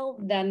running well,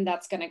 then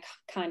that's going to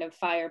kind of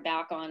fire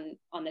back on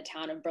the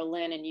town of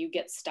Berlin, and you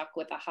get stuck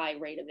with a high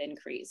rate of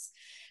increase.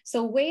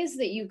 So ways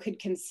that you could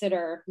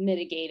consider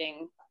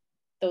mitigating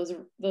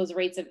those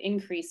rates of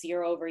increase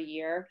year over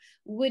year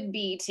would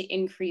be to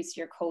increase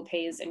your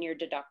copays and your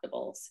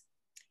deductibles.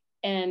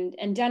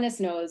 And Dennis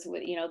knows,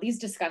 these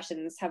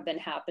discussions have been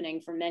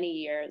happening for many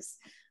years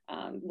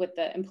with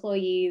the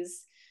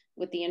employees,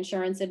 with the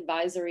Insurance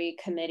Advisory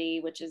Committee,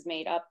 which is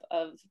made up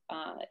of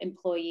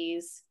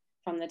employees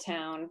from the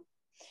town.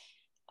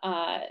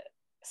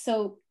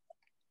 So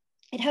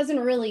it hasn't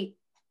really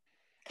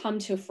come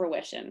to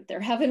fruition. There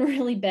haven't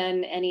really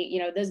been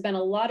any, there's been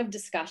a lot of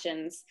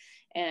discussions,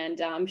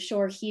 and I'm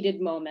sure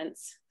heated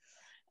moments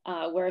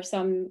where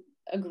some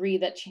agree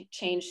that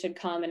change should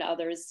come and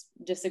others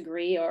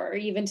disagree, or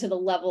even to the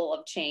level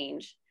of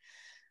change.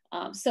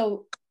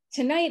 So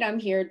tonight I'm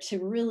here to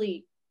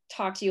really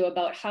talk to you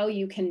about how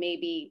you can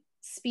maybe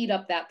speed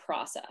up that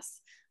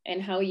process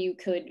and how you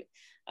could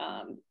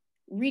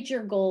reach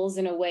your goals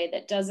in a way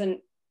that doesn't,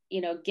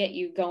 get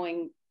you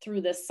going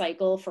through this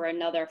cycle for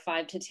another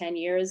 5 to 10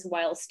 years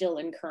while still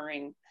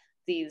incurring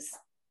these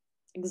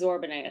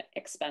exorbitant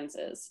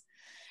expenses.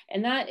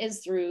 And that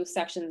is through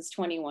sections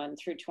 21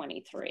 through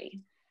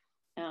 23.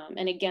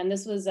 And again,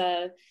 this was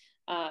a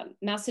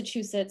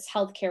Massachusetts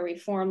healthcare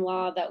reform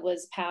law that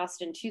was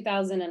passed in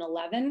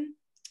 2011.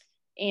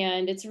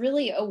 And it's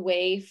really a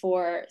way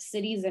for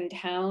cities and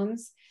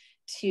towns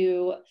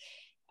to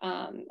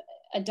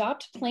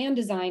adopt plan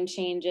design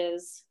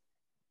changes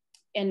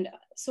and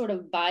sort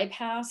of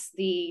bypass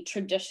the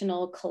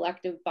traditional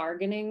collective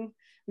bargaining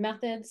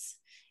methods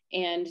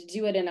and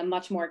do it in a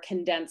much more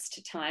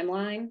condensed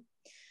timeline.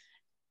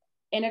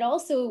 And it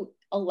also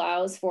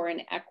allows for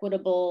an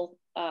equitable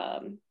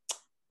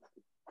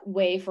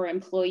way for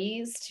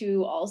employees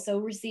to also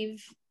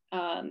receive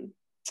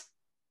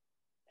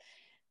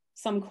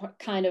some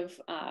kind of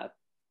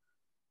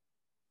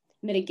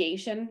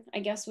mitigation, I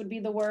guess would be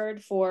the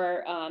word,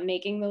 for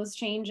making those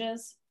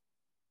changes.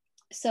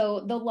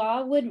 So the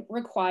law would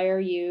require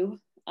you,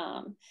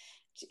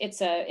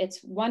 it's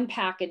one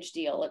package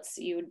deal.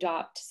 You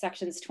adopt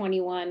sections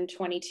 21,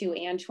 22,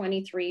 and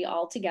 23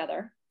 all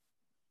together.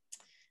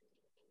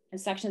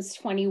 And sections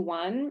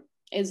 21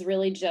 is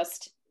really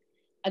just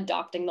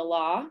adopting the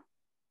law.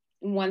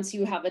 And once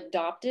you have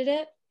adopted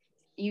it,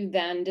 you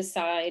then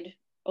decide,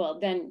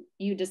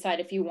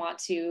 if you want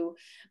to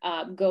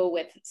go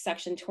with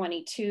section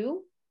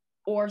 22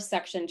 or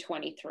section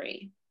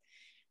 23.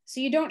 So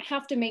you don't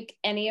have to make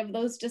any of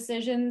those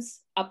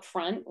decisions up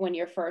front when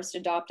you're first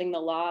adopting the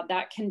law.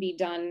 That can be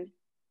done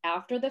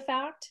after the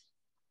fact.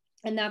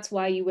 And that's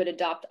why you would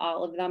adopt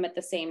all of them at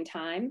the same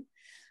time.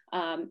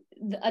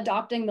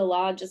 Adopting the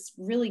law just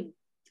really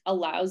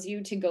allows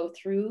you to go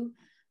through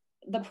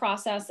the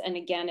process. And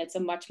again, it's a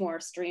much more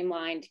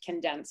streamlined,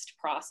 condensed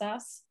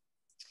process.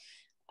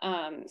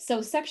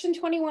 So section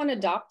 21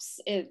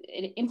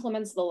 it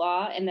implements the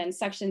law, and then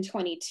section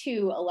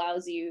 22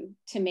 allows you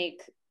to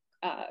make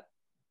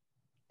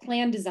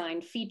plan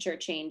design feature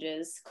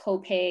changes,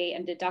 copay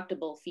and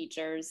deductible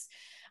features,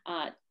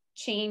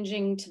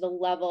 changing to the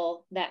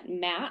level that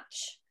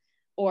match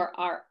or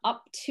are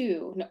up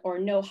to or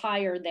no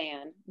higher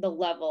than the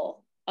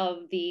level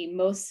of the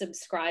most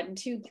subscribed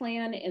to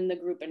plan in the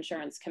Group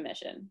Insurance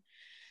Commission.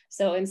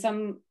 So in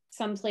some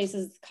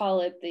places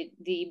call it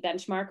the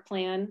benchmark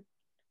plan,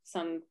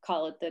 some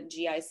call it the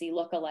GIC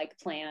lookalike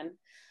plan.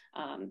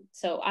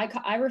 So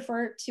I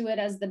refer to it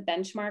as the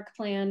benchmark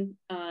plan.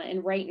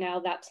 And right now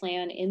that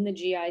plan in the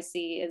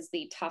GIC is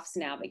the Tufts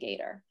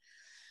Navigator.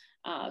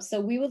 So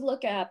we would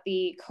look at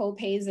the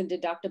copays and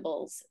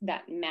deductibles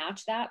that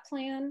match that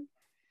plan.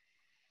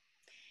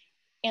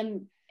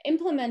 And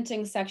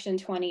implementing section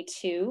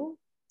 22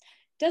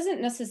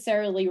 doesn't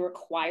necessarily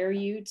require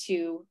you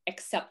to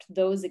accept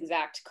those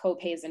exact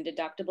copays and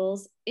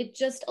deductibles. It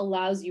just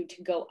allows you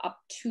to go up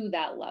to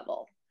that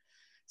level.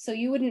 So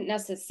you wouldn't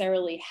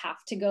necessarily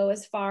have to go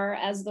as far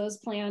as those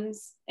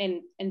plans.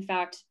 And in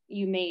fact,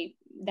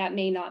 that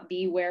may not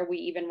be where we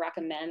even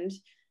recommend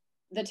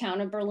the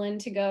town of Berlin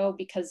to go,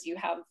 because you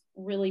have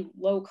really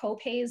low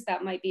copays.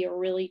 That might be a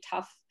really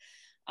tough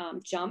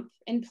jump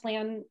in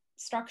plan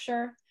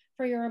structure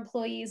for your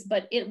employees,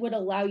 but it would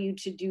allow you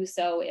to do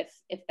so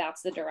if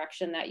that's the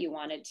direction that you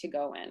wanted to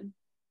go in.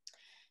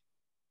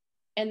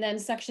 And then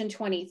section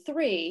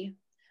 23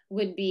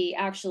 would be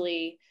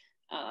actually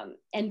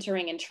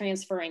entering and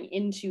transferring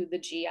into the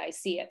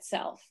GIC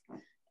itself.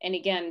 And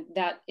again,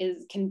 that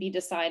can be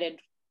decided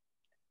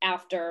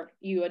after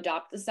you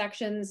adopt the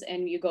sections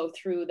and you go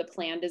through the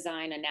plan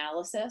design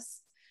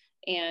analysis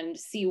and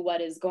see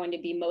what is going to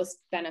be most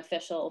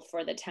beneficial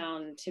for the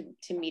town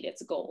to meet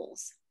its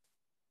goals.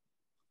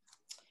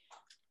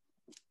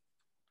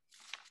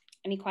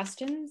 Any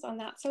questions on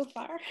that so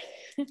far?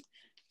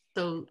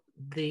 So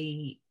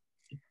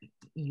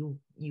you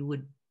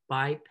would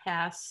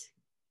bypass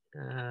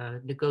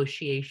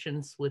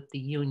negotiations with the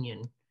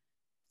union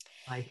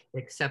by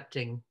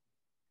accepting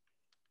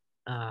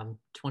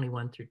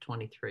 21 through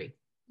 23?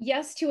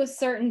 Yes, to a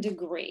certain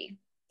degree.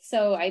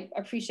 So I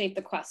appreciate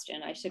the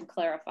question. I should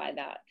clarify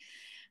that.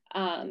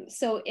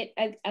 So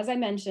as I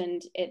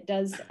mentioned, it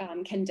does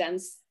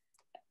condense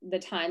the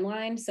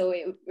timeline. So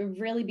it would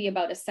really be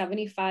about a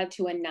 75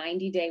 to a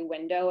 90-day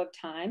window of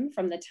time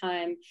from the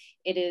time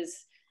it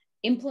is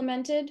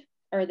implemented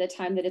or the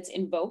time that it's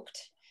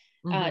invoked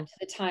to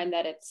the time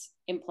that it's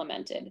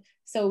implemented.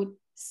 So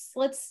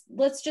let's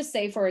just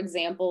say, for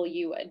example,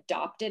 you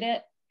adopted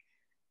it.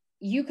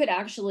 You could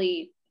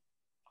actually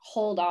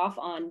hold off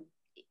on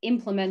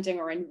implementing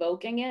or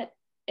invoking it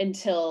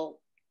until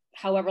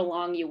however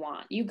long you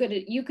want. You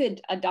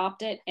could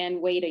adopt it and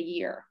wait a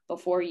year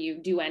before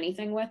you do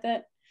anything with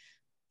it.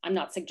 I'm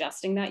not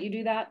suggesting that you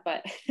do that,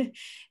 but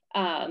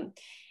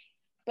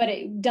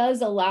it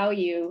does allow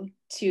you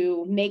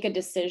to make a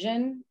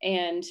decision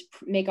and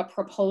make a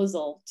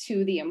proposal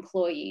to the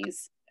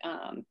employees.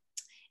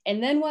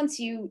 And then once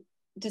you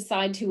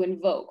decide to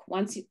invoke,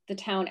 once the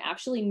town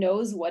actually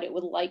knows what it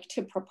would like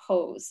to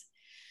propose,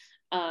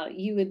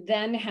 you would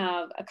then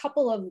have a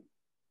couple of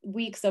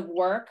weeks of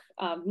work,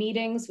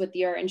 meetings with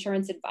your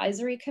insurance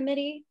advisory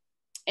committee,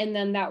 and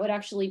then that would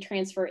actually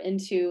transfer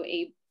into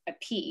a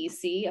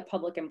PEC, a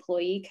public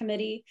employee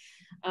committee,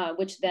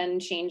 which then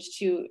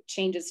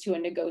changes to a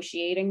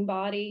negotiating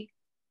body.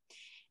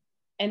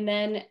 And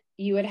then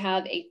you would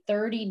have a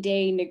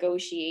 30-day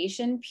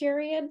negotiation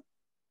period.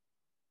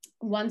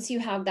 Once you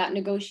have that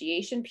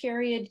negotiation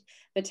period,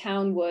 the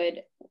town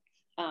would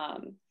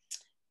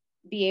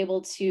be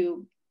able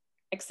to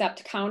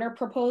accept counter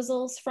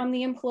proposals from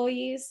the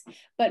employees.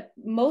 But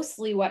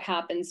mostly what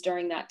happens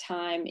during that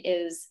time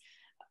is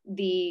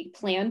the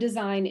plan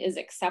design is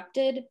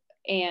accepted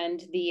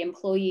and the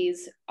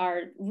employees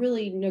are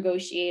really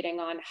negotiating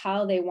on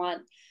how they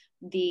want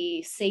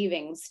the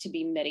savings to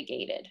be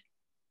mitigated.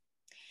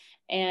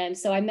 And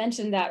so I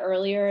mentioned that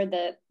earlier,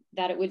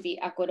 that it would be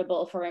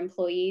equitable for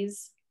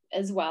employees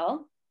as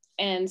well.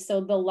 And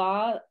so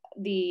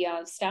the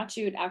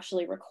statute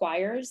actually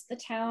requires the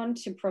town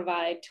to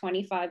provide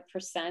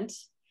 25%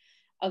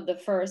 of the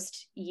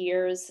first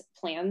year's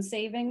plan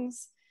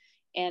savings.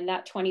 And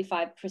that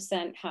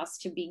 25% has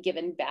to be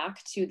given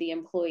back to the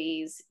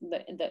employees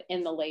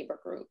in the labor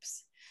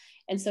groups.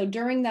 And so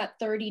during that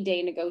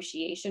 30-day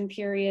negotiation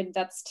period,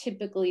 that's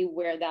typically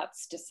where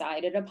that's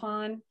decided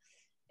upon,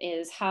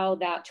 is how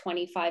that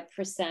 25%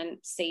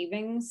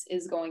 savings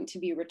is going to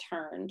be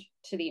returned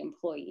to the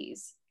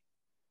employees.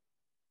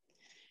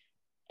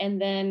 And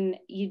then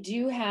you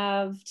do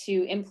have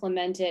to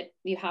implement it.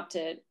 You have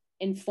to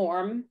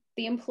inform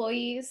the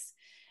employees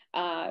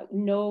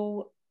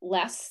no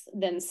less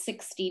than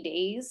 60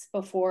 days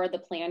before the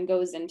plan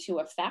goes into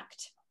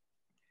effect.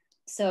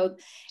 So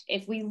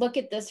if we look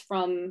at this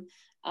from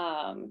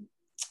an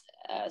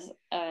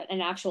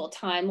actual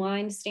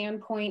timeline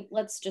standpoint,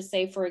 let's just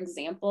say, for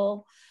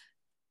example,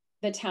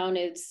 the town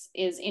is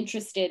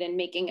interested in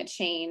making a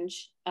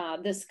change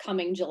this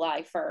coming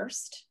July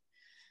 1st.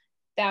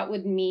 That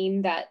would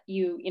mean that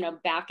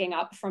backing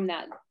up from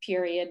that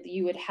period,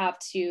 you would have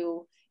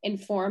to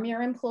inform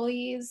your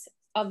employees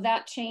of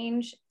that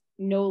change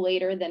no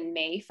later than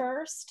May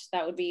 1st.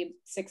 That would be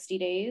 60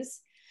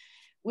 days,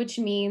 which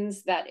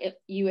means that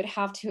you would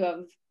have to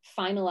have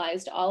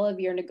finalized all of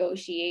your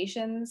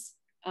negotiations,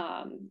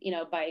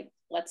 by,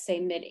 let's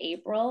say,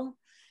 mid-April,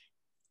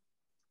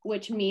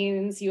 which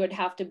means you would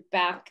have to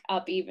back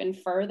up even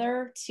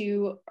further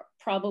to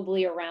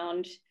probably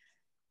around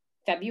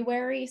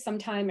February,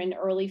 sometime in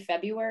early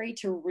February,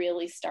 to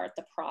really start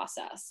the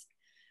process.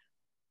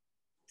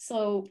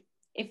 So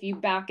if you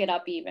back it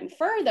up even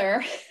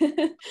further,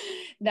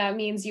 that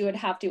means you would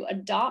have to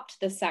adopt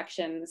the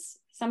sections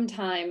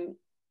sometime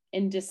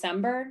in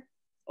December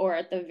or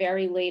at the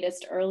very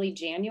latest early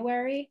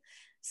January,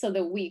 so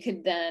that we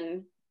could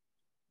then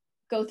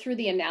go through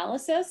the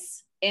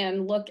analysis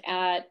and look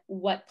at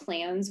what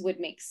plans would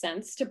make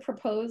sense to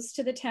propose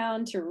to the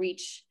town to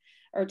reach,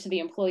 or to the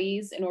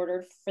employees, in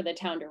order for the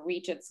town to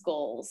reach its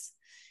goals.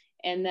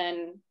 And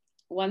then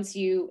once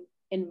you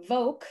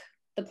invoke,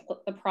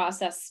 the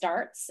process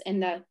starts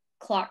and the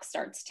clock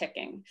starts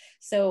ticking.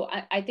 So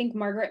I think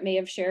Margaret may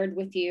have shared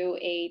with you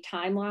a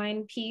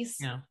timeline piece.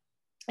 Yeah.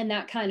 And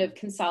that kind of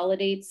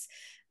consolidates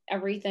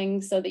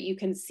everything so that you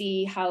can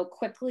see how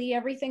quickly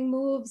everything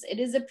moves. It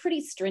is a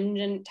pretty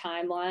stringent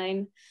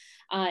timeline,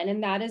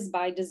 and that is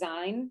by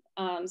design,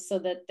 so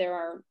that there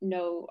are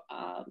no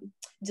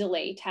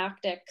delay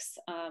tactics.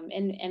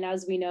 And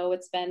as we know,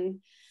 it's been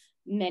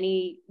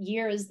many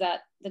years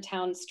that the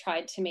town's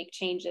tried to make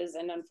changes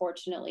and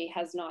unfortunately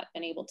has not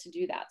been able to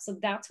do that. So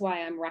that's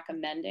why I'm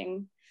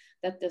recommending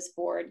that this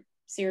board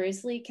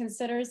seriously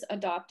considers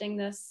adopting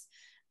this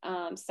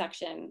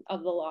section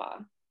of the law.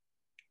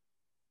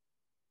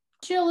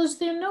 Jill, is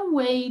there no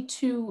way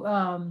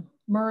to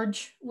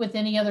merge with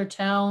any other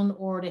town,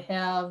 or to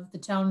have the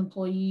town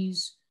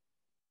employees,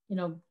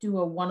 do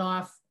a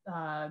one-off,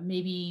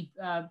 maybe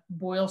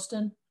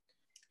Boylston,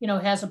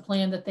 has a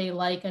plan that they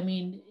like? I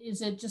mean,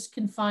 is it just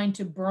confined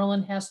to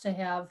Berlin has to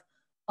have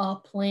a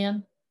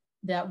plan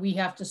that we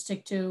have to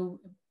stick to?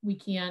 We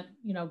can't,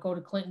 go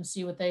to Clinton,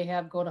 see what they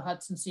have, go to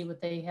Hudson, see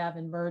what they have,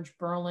 and merge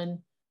Berlin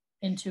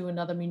into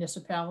another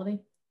municipality?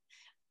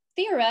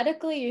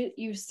 Theoretically,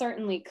 you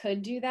certainly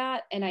could do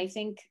that. And I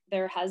think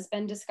there has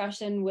been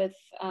discussion with,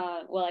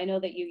 well, I know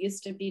that you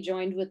used to be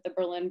joined with the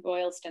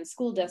Berlin-Boylston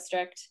School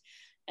District,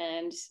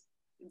 and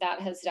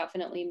that has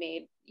definitely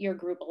made your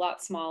group a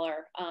lot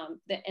smaller.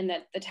 And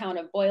that the town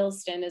of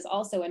Boylston is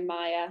also in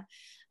Maya.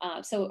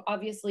 So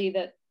obviously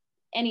that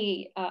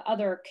any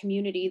other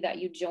community that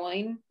you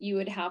join, you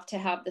would have to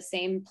have the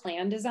same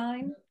plan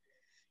design.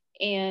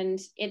 And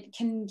it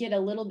can get a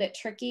little bit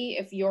tricky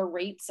if your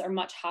rates are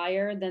much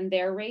higher than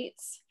their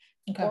rates,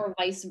 okay, or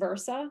vice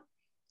versa.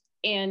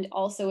 And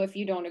also if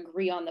you don't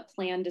agree on the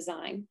plan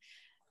design.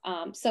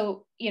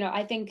 So,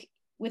 I think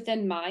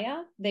within Maya,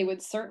 they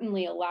would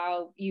certainly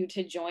allow you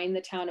to join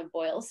the town of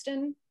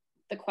Boylston.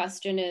 The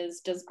question is,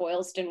 does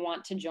Boylston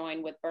want to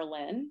join with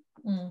Berlin?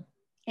 Mm.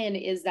 And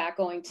is that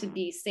going to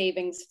be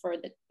savings for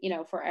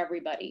for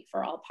everybody,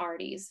 for all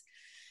parties?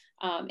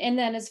 And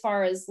then as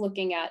far as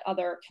looking at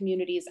other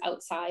communities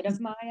outside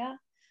of Maya,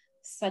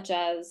 such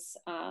as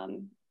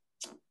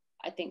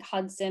I think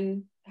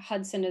Hudson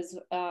is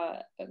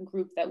a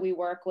group that we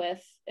work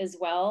with as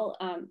well.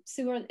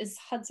 Sue, is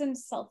Hudson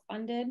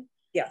self-funded?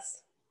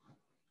 Yes.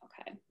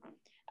 Okay.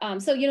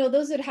 So,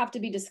 those would have to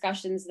be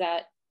discussions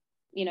that,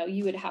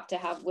 you would have to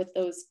have with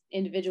those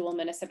individual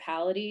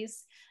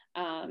municipalities.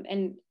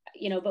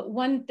 But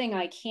one thing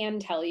I can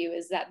tell you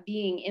is that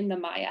being in the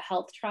Maya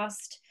Health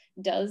Trust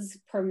does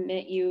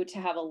permit you to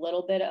have a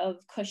little bit of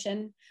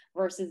cushion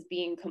versus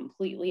being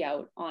completely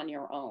out on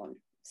your own.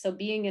 So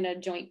being in a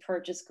joint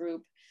purchase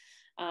group,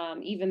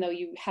 even though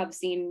you have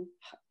seen,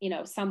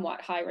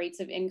 somewhat high rates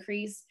of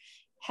increase,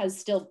 has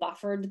still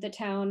buffered the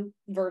town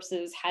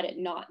versus had it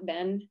not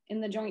been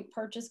in the joint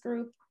purchase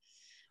group.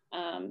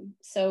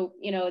 So,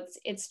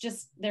 it's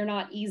just, they're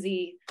not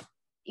easy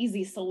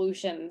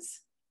solutions.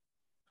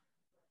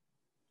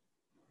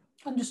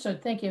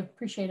 Understood. Thank you.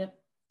 Appreciate it.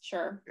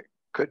 Sure.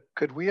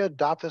 Could we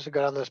adopt this and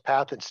go down this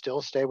path and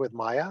still stay with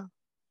Maya?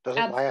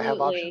 Doesn't Maya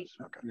have options?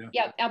 Okay.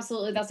 Yeah,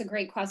 absolutely. That's a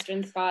great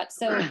question, Scott.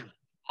 So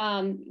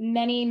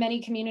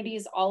many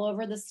communities all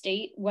over the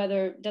state,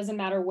 doesn't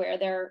matter where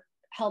their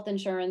health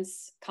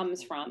insurance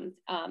comes from,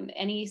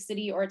 any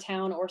city or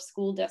town or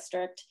school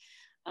district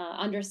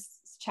under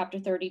Chapter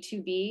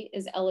 32B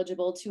is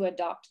eligible to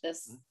adopt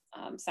this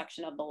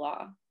section of the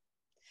law.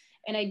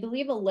 And I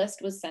believe a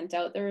list was sent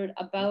out. There are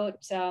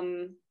about,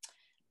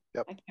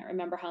 yep, I can't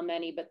remember how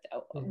many, but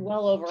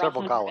well over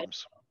several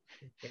columns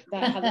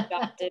that have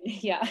adopted.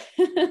 Yeah.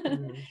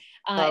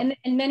 And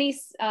many,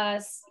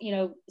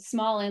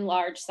 small and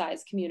large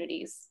size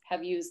communities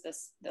have used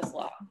this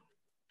law.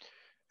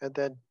 And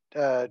then,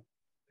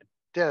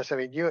 Dennis, I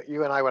mean,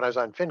 you and I, when I was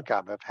on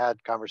FinCom, have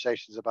had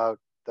conversations about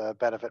the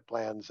benefit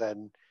plans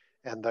and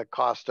the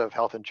cost of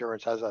health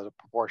insurance as a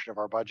proportion of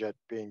our budget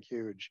being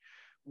huge.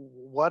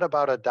 What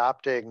about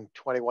adopting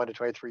 21 to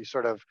 23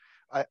 sort of,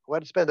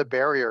 what's been the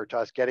barrier to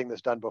us getting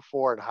this done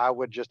before, and how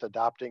would just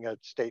adopting a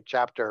state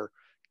chapter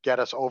get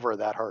us over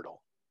that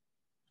hurdle?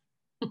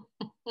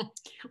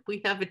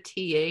 We have a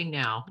TA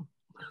now.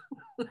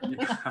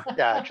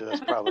 Yeah, actually,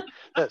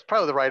 that's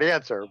probably the right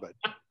answer, but.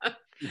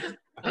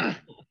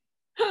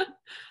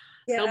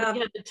 Yeah, nobody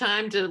had the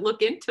time to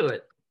look into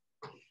it.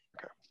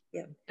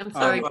 Yeah. I'm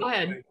sorry, go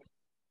ahead.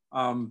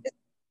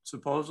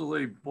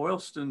 Supposedly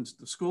Boylston's,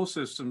 the school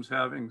system's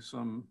having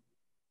some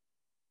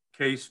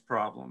case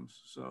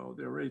problems, so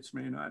their rates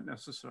may not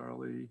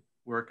necessarily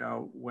work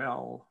out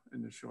well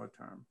in the short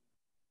term.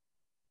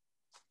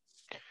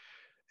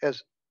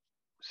 As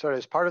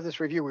part of this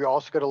review, we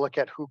also got to look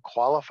at who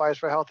qualifies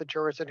for health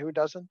insurance and who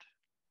doesn't?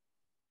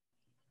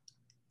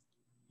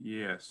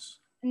 Yes.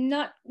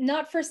 Not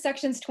for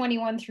sections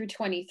 21 through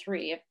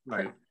 23,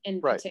 right,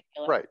 in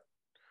particular. Right.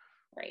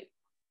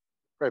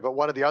 Right, but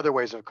one of the other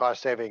ways of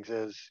cost savings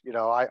is, you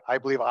know, I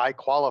believe I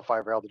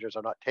qualify for health insurance.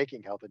 I'm not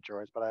taking health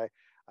insurance, but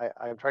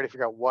I'm trying to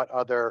figure out what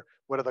are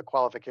the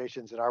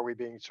qualifications, and are we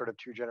being sort of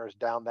too generous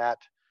down that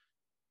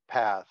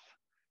path?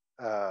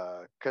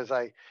 Because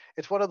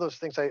it's one of those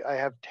things I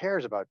have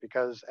tears about,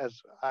 because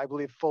as I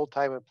believe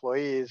full-time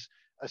employees,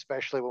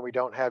 especially when we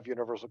don't have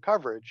universal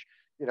coverage,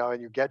 you know,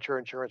 and you get your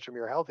insurance from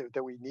your health,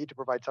 that we need to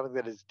provide something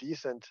that is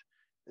decent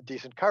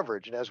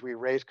coverage. And as we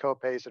raise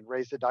copays and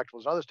raise deductibles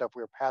and other stuff,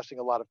 we're passing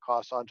a lot of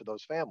costs on to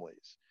those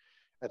families.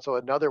 And so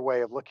another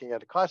way of looking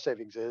at cost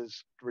savings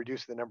is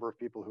reducing the number of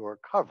people who are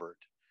covered.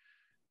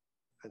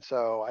 And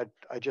so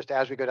I just,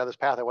 as we go down this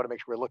path, I want to make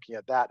sure we're looking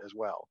at that as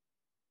well.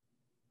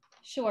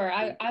 Sure.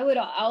 I would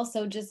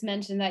also just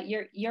mention that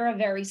you're a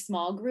very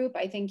small group.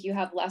 I think you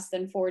have less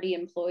than 40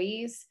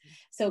 employees.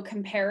 So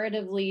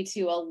comparatively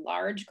to a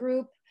large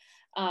group,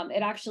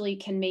 it actually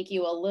can make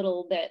you a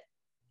little bit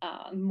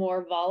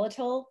more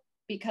volatile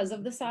because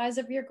of the size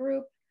of your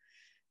group.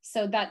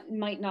 So that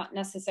might not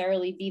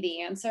necessarily be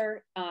the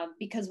answer,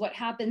 because what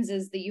happens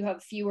is that you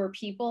have fewer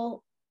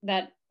people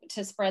that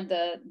to spread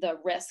the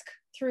risk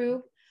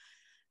through.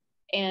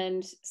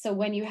 And so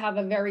when you have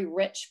a very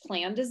rich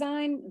plan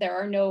design, there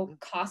are no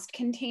cost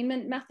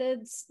containment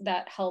methods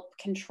that help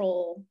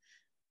control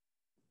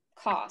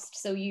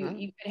cost. So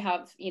you could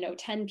have,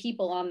 10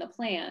 people on the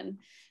plan,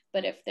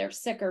 but if they're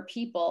sicker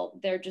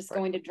people, they're just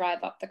going to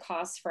drive up the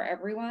cost for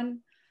everyone.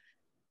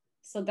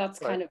 So that's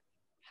kind of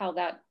how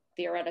that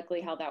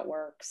theoretically how that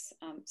works.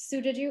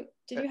 Sue, did you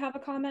have a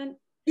comment?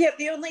 Yeah,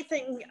 the only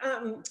thing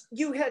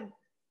you had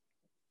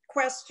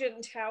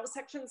questioned how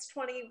sections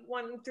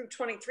 21 through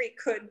 23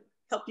 could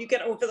help you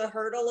get over the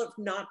hurdle of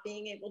not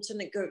being able to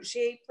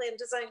negotiate plan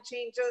design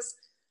changes.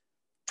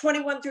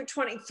 21 through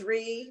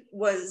 23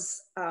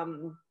 was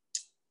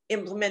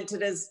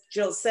implemented, as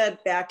Jill said,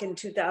 back in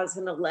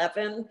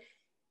 2011.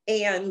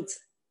 And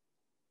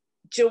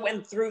Jill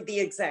went through the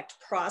exact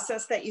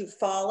process that you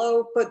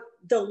follow, but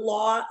the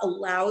law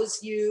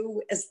allows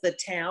you as the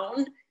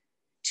town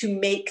to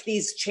make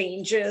these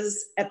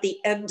changes at the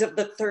end of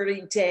the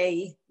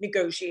 30-day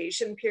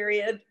negotiation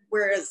period.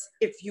 Whereas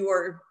if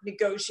you're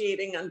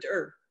negotiating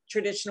under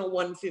traditional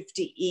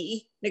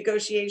 150E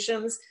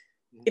negotiations,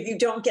 if you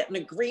don't get an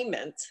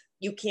agreement,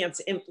 you can't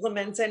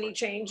implement any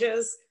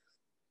changes.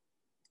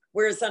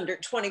 Whereas under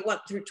 21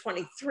 through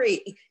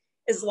 23,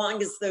 as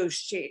long as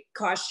those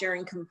cost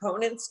sharing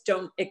components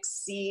don't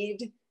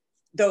exceed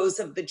those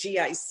of the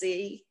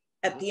GIC,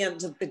 at the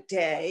end of the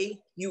day,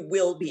 you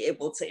will be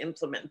able to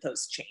implement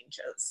those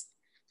changes.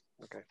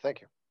 Okay,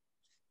 thank you.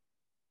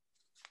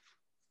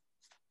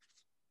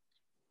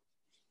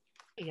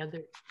 Any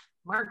other,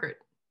 Margaret?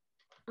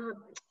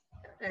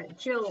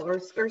 Jill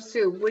or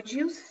Sue, would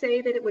you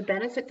say that it would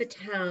benefit the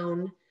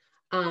town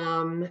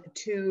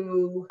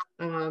to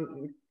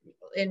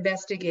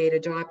investigate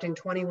adopting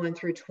 21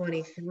 through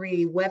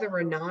 23, whether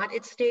or not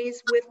it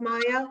stays with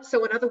Maya?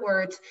 So in other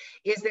words,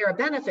 is there a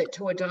benefit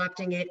to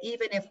adopting it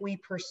even if we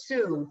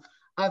pursue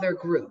other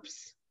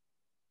groups?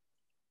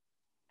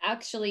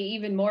 Actually,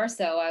 even more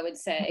so, I would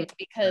say,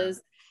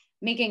 because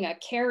making a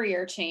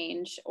carrier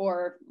change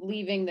or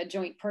leaving the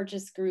joint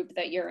purchase group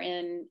that you're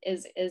in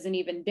is an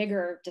even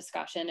bigger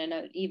discussion and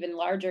an even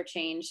larger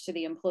change to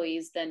the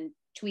employees than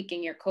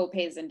tweaking your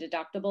copays and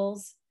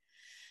deductibles.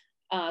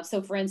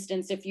 So for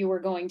instance, if you were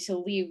going to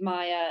leave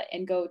Maya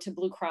and go to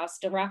Blue Cross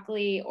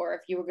directly, or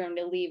if you were going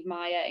to leave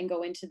Maya and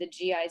go into the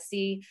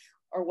GIC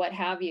or what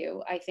have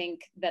you, I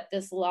think that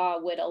this law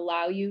would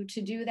allow you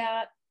to do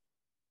that.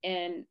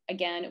 And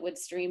again, it would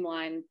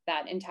streamline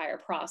that entire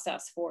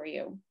process for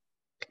you.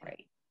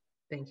 Right.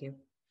 Thank you.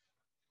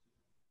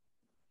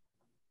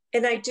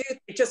 And I do,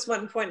 just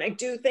one point, I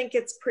do think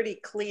it's pretty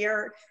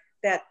clear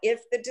that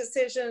if the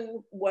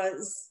decision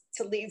was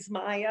to leave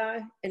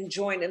Maya and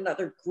join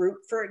another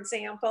group, for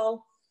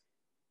example,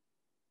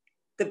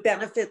 the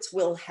benefits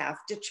will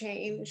have to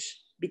change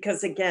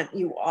because, again,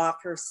 you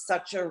offer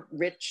such a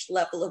rich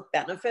level of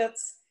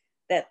benefits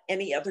that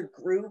any other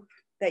group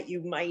that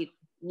you might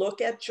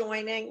look at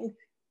joining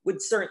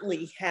would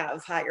certainly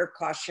have higher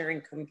cost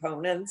sharing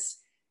components,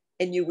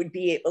 and you would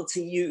be able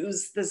to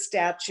use the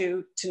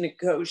statute to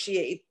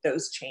negotiate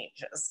those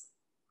changes.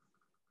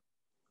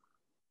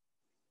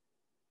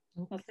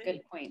 That's a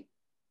good point.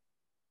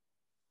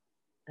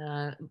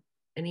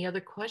 Any other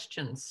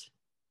questions?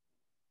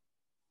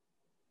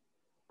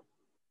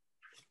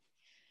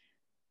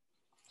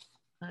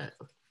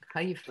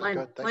 How you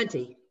feel?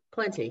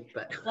 Plenty,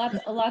 but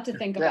a lot to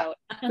think about.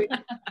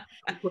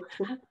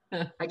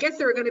 I guess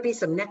there are going to be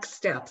some next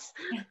steps.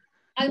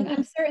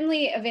 I'm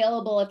certainly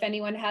available if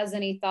anyone has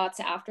any thoughts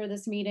after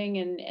this meeting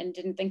and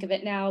didn't think of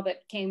it now,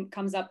 but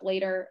comes up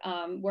later.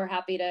 We're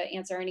happy to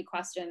answer any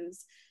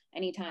questions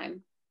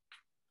anytime.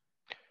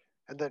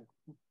 And then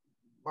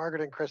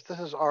Margaret and Chris, this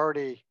is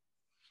already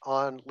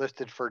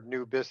listed for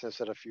new business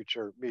at a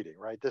future meeting,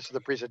 right? This is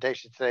the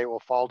presentation today. Will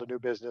fall to new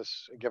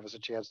business and give us a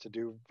chance to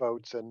do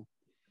votes and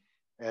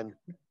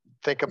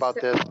think about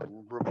this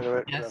and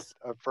review it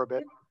for a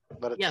bit.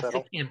 Let it settle.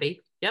 Yes, it can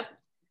be. Yep.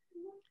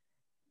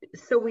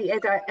 So we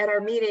at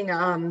our meeting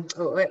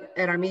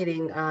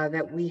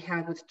that we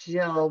had with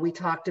Jill, we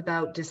talked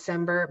about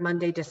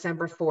Monday,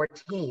 December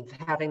 14th,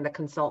 having the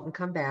consultant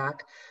come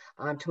back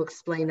to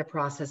explain the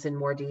process in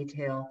more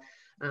detail,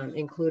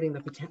 including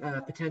the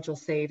potential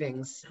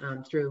savings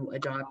through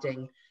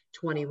adopting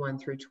 21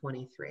 through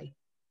 23.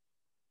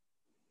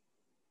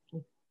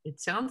 It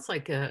sounds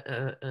like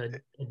a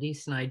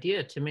decent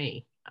idea to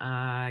me.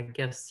 I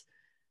guess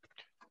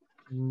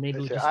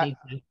maybe we just need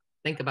to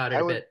think about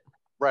it a bit.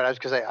 Right, I was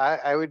gonna say,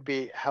 I would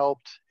be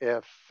helped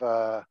if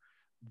the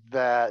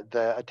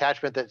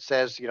attachment that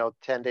says,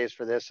 10 days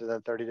for this and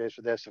then 30 days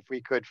for this, if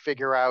we could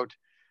figure out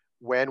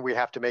when we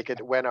have to make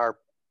it, when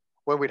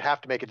we'd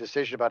have to make a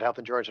decision about health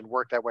insurance and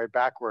work that way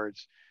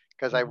backwards,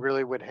 because I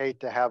really would hate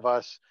to have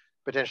us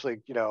potentially,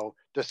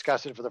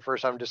 discuss it for the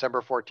first time on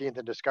December 14th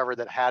and discover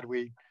that had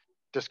we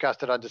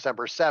discussed it on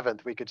December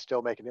 7th, we could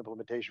still make an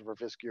implementation for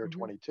fiscal year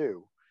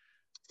 22.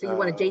 So you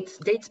want a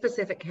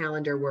date-specific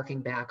calendar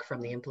working back from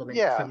the and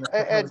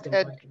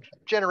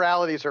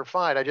generalities are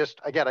fine. I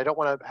don't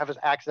want to have us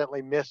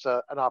accidentally miss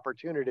an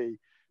opportunity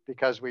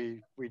because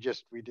we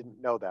didn't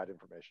know that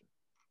information.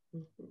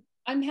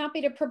 I'm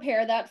happy to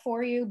prepare that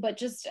for you, but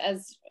just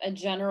as a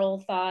general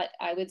thought,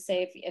 I would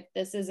say if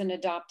this isn't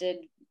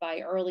adopted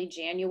by early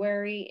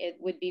January, it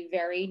would be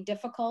very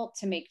difficult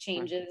to make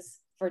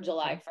changes for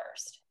July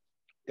 1st.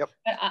 Yep.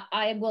 But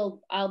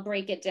I'll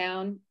break it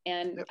down,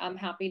 and yep. I'm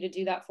happy to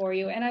do that for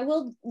you. And I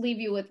will leave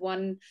you with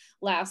one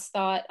last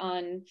thought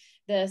on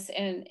this.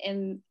 And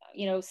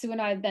Sue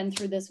and I have been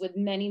through this with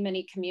many,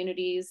 many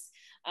communities.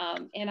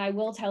 And I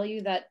will tell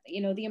you that,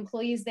 the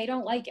employees, they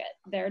don't like it.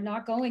 They're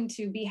not going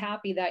to be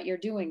happy that you're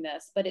doing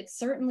this, but it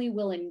certainly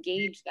will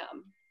engage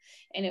them.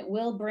 And it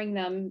will bring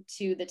them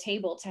to the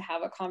table to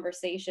have a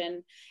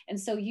conversation. And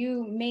so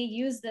you may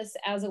use this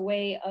as a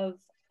way of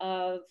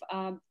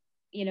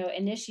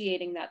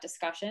initiating that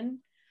discussion.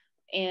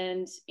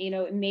 And,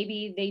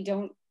 maybe they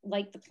don't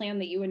like the plan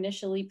that you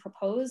initially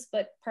proposed,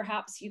 but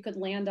perhaps you could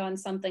land on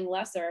something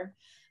lesser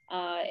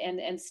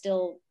and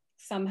still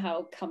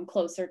somehow come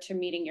closer to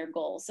meeting your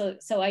goal.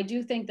 So I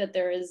do think that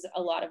there is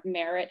a lot of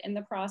merit in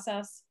the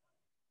process.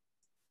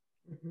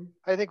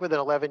 I think with an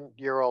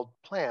 11-year-old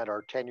plan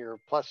or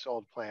 10-year-plus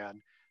old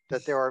plan,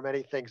 that there are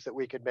many things that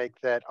we could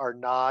make that are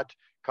not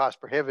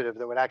cost prohibitive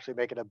that would actually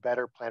make it a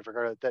better plan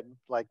for that,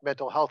 like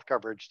mental health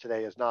coverage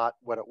today is not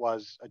what it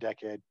was a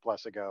decade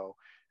plus ago,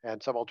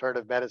 and some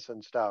alternative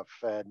medicine stuff.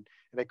 And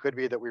it could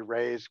be that we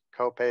raise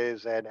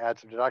copays and add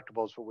some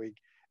deductibles, but we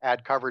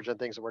add coverage on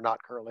things that we're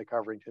not currently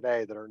covering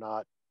today that are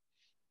not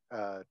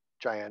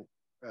giant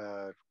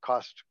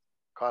cost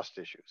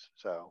issues.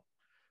 So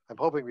I'm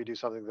hoping we do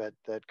something that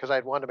because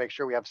I'd want to make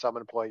sure we have some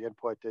employee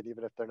input, that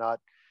even if they're not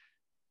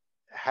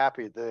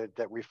happy,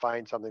 that we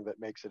find something that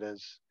makes it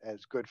as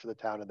good for the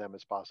town and them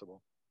as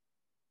possible.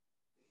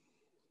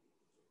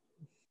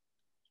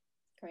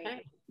 Great.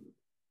 Okay.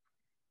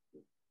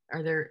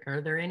 Are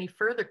there any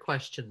further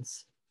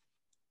questions?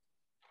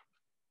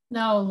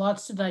 No,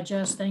 lots to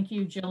digest. Thank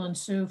you, Jill and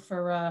Sue,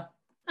 for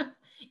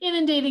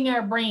inundating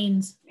our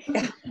brains.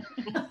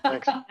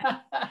 Thanks.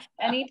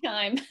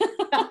 Anytime.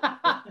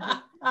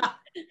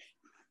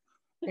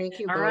 Thank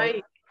you. All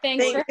right.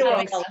 Thanks for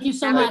having us. Thank you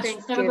so much.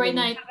 Have a great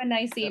night. Have a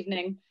nice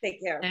evening.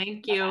 Take care.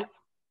 Thank you.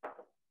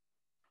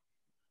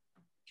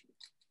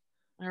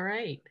 All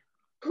right.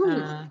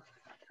 Well,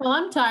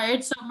 I'm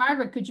tired. So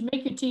Margaret, could you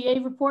make your TA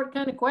report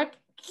kind of quick?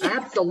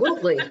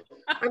 Absolutely.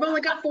 I've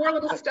only got 4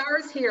 little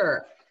stars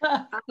here.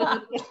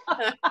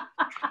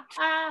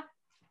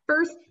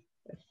 First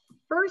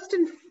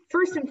and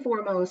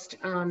foremost,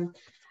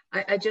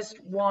 I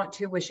just want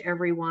to wish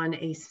everyone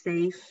a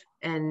safe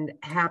and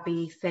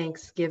happy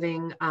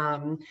Thanksgiving.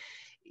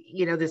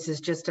 This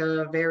is just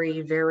a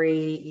very,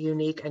 very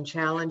unique and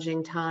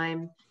challenging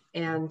time.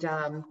 And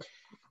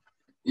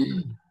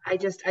I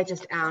just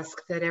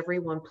ask that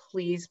everyone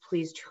please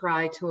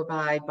try to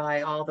abide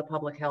by all the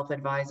public health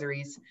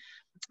advisories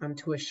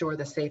to assure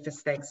the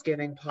safest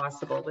Thanksgiving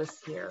possible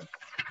this year.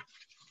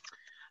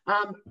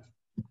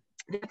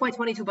 The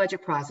FY22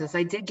 budget process.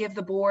 I did give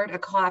the board a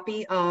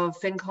copy of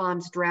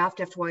FinCom's draft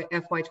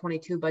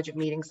FY22 budget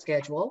meeting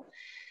schedule.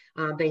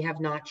 They have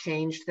not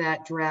changed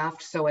that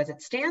draft. So as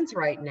it stands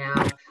right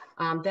now,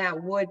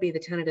 that would be the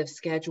tentative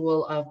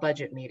schedule of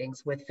budget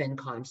meetings with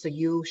FinCom. So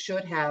you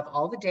should have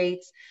all the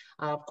dates.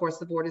 Of course,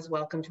 the board is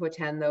welcome to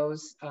attend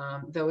those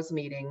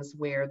meetings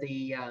where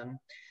the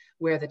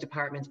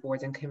departments,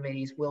 boards, and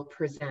committees will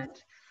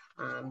present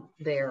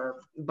their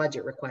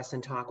budget requests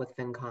and talk with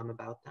FinCom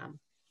about them.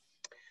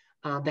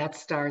 That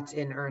starts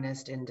in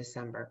earnest in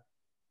December.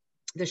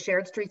 The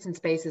Shared Streets and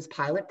Spaces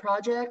pilot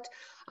project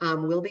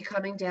will be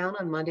coming down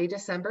on Monday,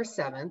 December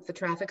 7th. The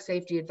Traffic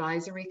Safety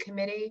Advisory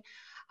Committee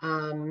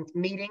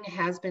meeting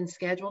has been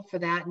scheduled for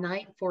that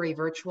night for a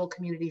virtual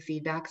community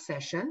feedback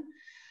session.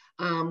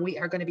 We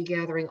are going to be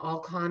gathering all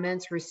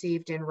comments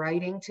received in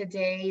writing to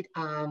date.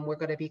 We're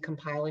going to be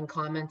compiling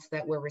comments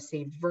that were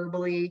received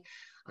verbally.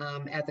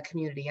 at the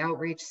community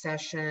outreach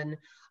session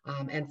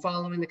and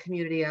following the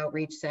community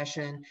outreach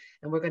session.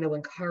 And we're going to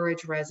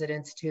encourage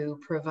residents to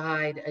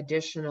provide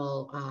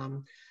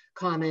additional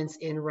comments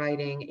in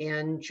writing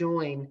and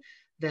join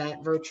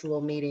that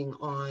virtual meeting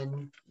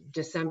on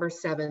December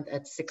 7th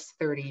at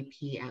 6:30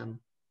 p.m.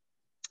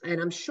 And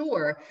I'm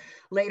sure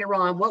later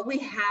on what we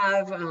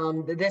have,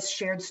 this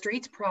Shared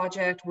Streets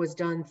project was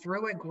done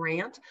through a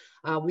grant.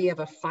 We have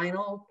a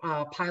final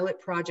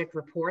pilot project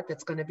report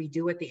that's going to be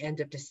due at the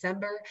end of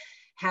December.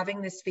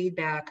 Having this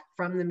feedback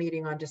from the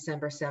meeting on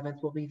December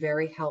 7th will be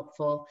very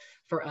helpful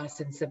for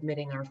us in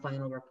submitting our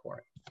final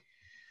report.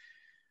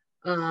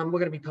 We're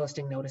going to be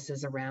posting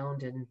notices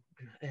around and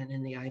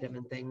in the item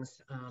and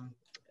things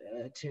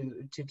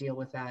to deal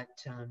with that,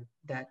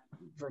 that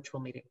virtual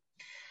meeting.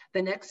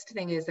 The next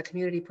thing is the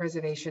Community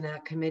Preservation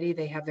Act Committee.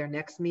 They have their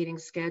next meeting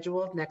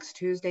scheduled next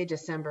Tuesday,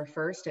 December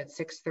 1st at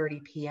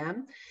 6:30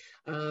 p.m.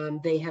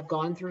 They have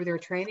gone through their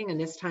training, and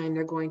this time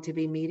they're going to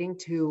be meeting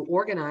to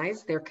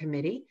organize their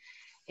committee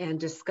and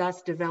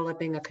discuss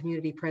developing a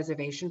community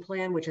preservation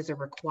plan, which is a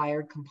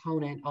required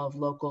component of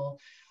local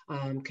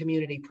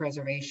Community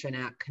Preservation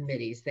Act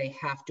committees. They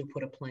have to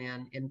put a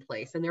plan in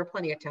place, and there are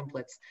plenty of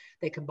templates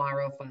they can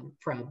borrow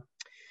from.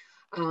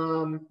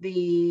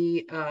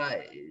 The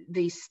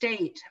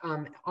state,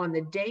 on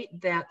the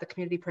date that the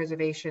Community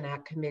Preservation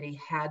Act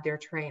Committee had their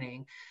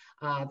training,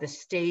 the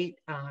state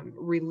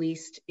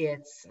released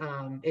its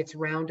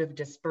round of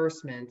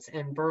disbursements,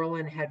 and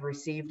Berlin had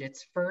received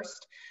its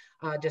first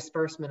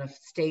disbursement of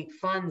state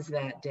funds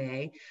that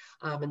day,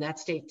 and that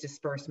state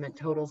disbursement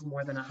totals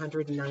more than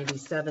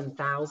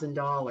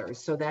 $197,000.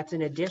 So that's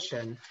in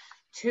addition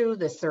to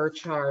the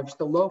surcharge,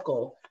 the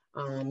local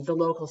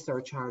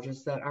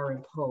surcharges that are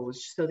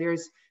imposed. So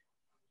there's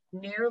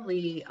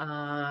nearly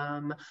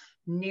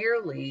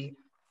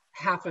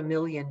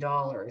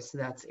 $500,000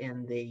 that's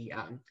in the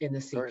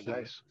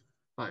CQ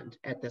fund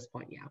at this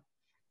point. Yeah.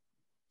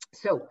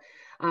 So,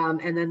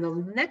 and then the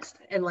next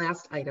and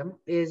last item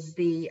is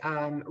the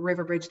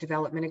River Bridge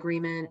Development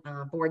Agreement.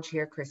 Board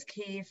Chair Chris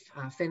Keefe,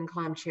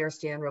 FinCom Chair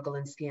Stan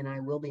Rogolinski, and I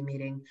will be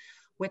meeting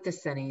with the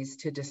Sennies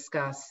to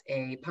discuss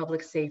a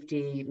public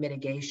safety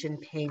mitigation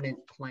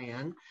payment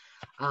plan.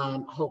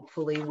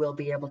 Hopefully we'll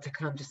be able to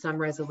come to some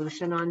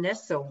resolution on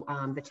this, so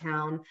the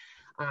town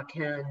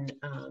can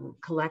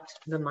collect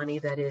the money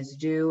that is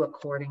due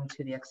according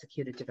to the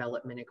executed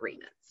development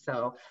agreement.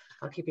 So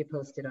I'll keep you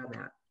posted on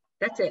that.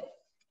 That's it.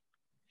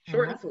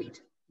 Short and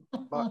sweet.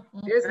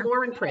 There's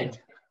more in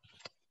print.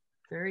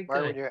 Very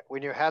Mark, good.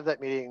 when you have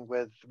that meeting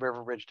with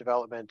River Bridge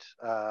Development,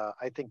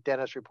 I think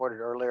Dennis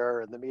reported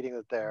earlier in the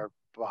meeting that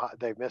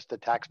they missed a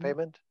tax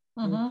payment.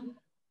 Mm-hmm.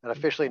 And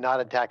officially not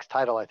in tax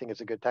title, I think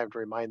it's a good time to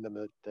remind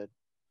them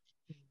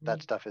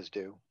that stuff is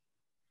due.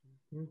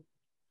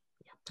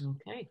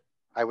 Okay.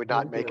 I would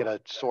not make it a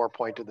sore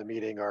point in the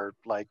meeting or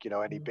like,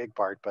 any big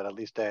part, but at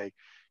least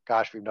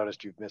gosh, we've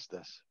noticed you've missed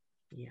this.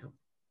 Yeah,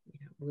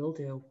 will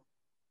do.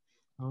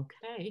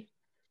 Okay.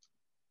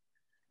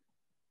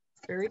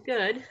 Very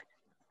good.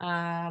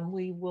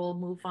 We will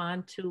move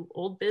on to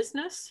old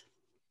business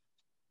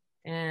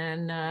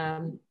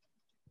and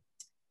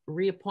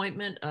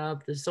reappointment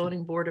of the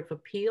Zoning Board of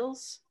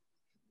Appeals.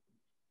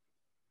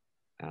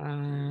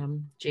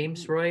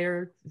 James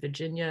Royer,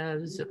 Virginia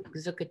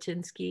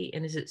Zukatinsky,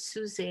 and is it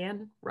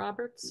Suzanne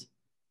Roberts?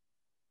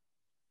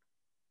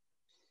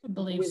 I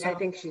believe so. I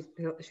think she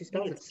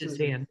spells it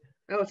Suzanne.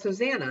 Oh,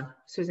 Susanna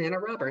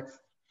Roberts.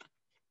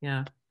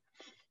 Yeah.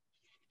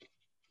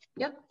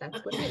 Yep,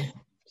 that's what it is,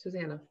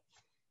 Susanna.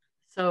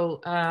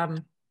 So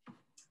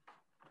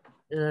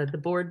the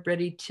board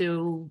ready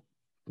to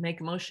make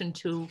a motion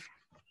to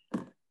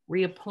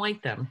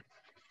reappoint them?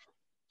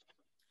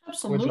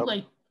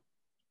 Absolutely.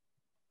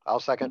 I'll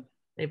second.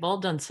 They've all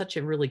done such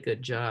a really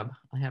good job,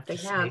 I have to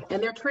say.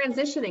 And they're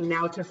transitioning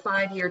now to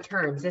 5-year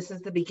terms. This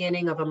is the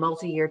beginning of a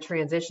multi-year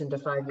transition to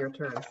 5-year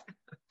terms.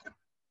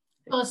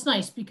 Well, it's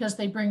nice because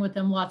they bring with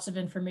them lots of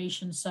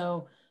information.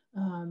 So,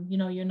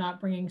 you're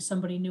not bringing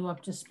somebody new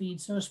up to speed.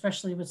 So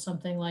especially with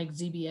something like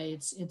ZBA,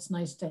 it's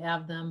nice to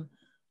have them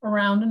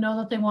around and know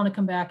that they want to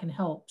come back and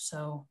help.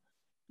 So,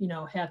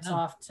 hats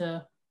off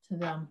to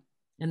them.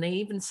 And they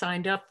even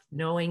signed up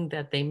knowing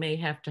that they may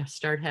have to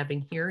start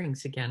having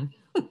hearings again.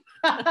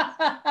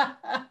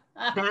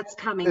 That's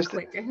coming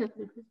quick.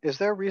 Is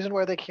there a reason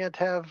why they can't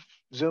have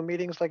Zoom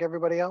meetings like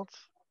everybody else?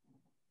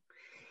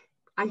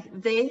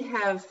 They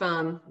have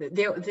one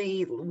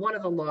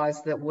of the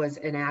laws that was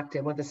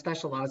enacted, one of the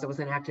special laws that was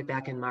enacted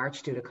back in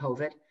March due to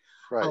COVID,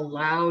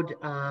 allowed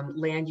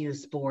land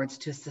use boards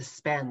to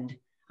suspend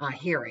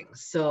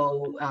hearings.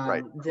 So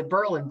the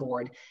Berlin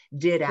board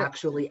did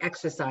actually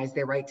exercise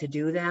their right to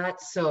do that.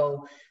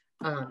 So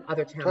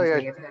other towns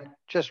may have had.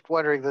 Just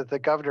wondering that the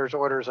governor's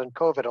orders on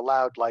COVID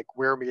allowed, like,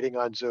 we're meeting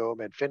on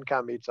Zoom and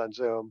FinCom meets on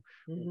Zoom.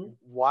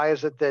 Why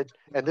is it that,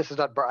 and this is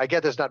not, I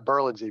get this is not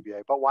Berlin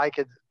ZBA, but why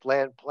could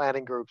land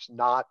planning groups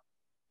not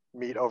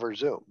meet over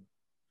Zoom?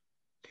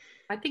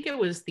 I think it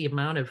was the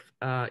amount of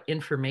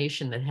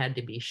information that had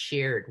to be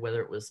shared,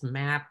 whether it was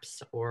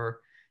maps or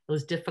it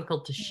was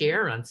difficult to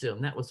share on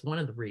Zoom. That was one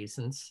of the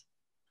reasons.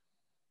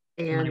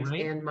 And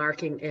right? and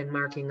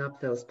marking up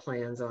those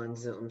plans on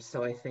Zoom.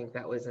 So I think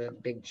that was a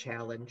big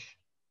challenge.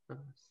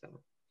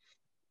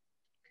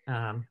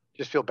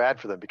 Just feel bad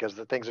for them because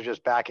the things are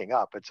just backing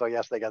up. And so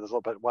yes, they got this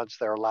little bit, once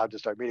they're allowed to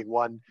start meeting,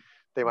 one,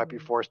 they might be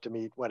forced to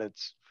meet when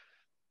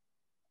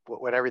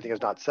everything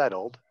is not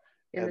settled.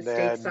 In and the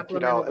then, state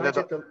supplemental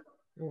budget,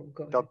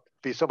 there'll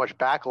be so much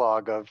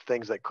backlog of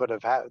things that could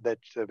have that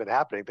have been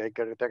happening. They're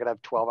gonna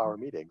have 12-hour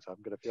meetings. I'm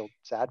gonna feel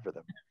sad for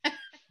them. Yeah.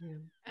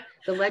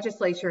 The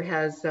legislature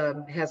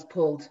has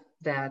pulled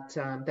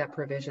that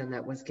provision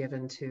that was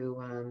given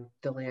to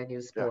the land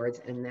use boards,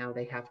 and now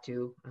they have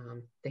to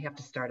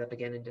start up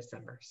again in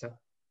December. So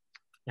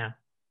yeah.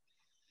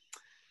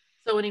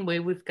 So anyway,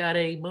 we've got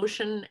a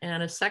motion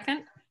and a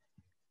second.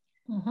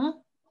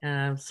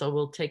 So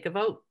we'll take a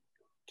vote.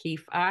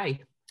 Keefe, aye.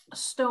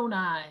 Stone,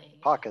 aye.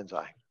 Hawkins,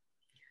 aye.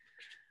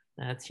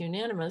 That's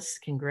unanimous.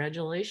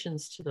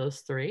 Congratulations to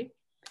those three.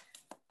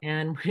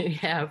 And we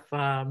have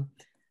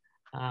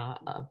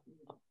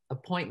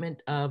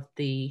appointment of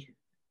the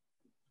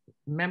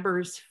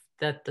members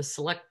that the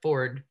select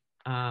board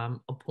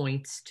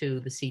appoints to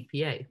the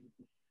CPA.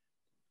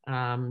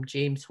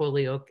 James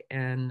Holyoke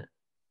and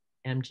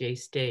MJ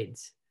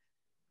Stades.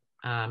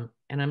 And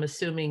I'm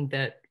assuming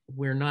that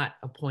we're not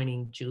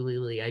appointing Julie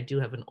Lee. I do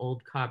have an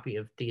old copy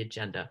of the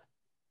agenda.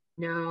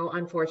 no,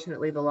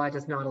 unfortunately, the law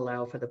does not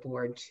allow for the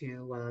board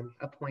to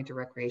appoint a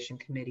recreation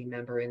committee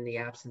member in the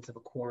absence of a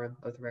quorum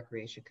of the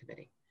recreation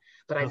committee.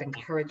 But I've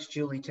encouraged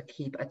Julie to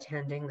keep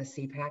attending the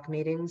CPAC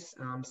meetings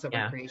so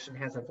recreation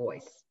has a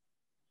voice.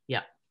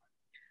 Yeah.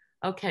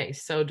 Okay,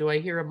 so do I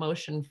hear a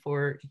motion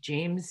for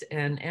James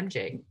and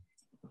MJ?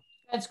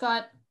 Ed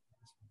Scott.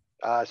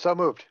 So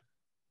moved.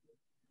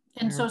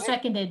 And so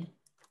seconded.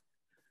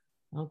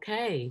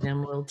 Okay,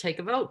 then we'll take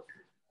a vote.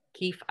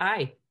 Keefe,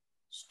 aye.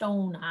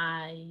 Stone,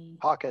 aye.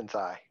 Hawkins,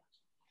 aye.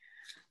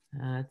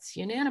 It's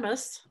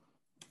unanimous.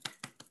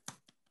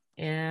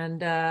 And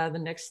the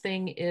next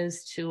thing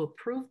is to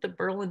approve the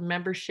Berlin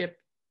membership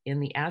in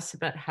the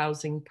Assabet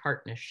Housing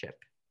Partnership.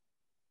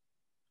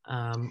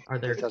 Are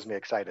there? This has me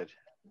excited.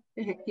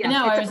 Yeah,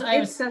 no, I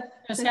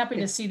was happy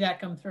to see that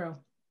come through.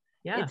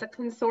 Yeah, it's a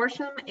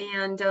consortium,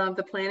 and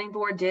the planning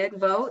board did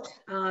vote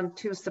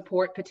to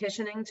support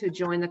petitioning to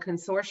join the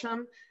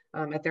consortium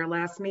at their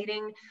last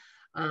meeting.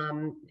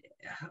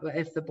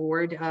 If the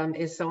board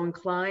is so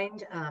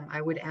inclined,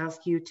 I would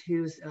ask you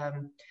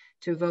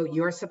to vote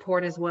your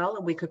support as well,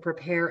 and we could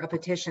prepare a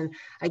petition.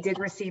 I did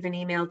receive an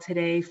email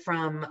today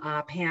from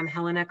Pam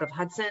Helenek of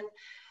Hudson,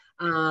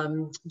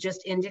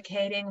 just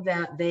indicating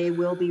that they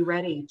will be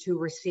ready to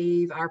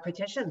receive our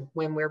petition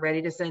when we're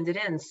ready to send it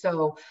in.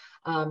 So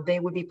they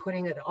would be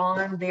putting it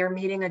on their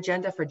meeting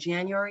agenda for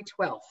January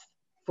 12th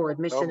for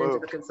admission into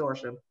the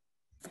consortium.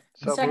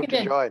 So moved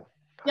to join.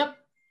 Yep,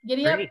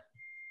 giddy up.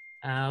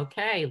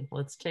 Okay,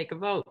 let's take a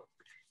vote.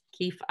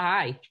 Keefe,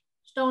 aye.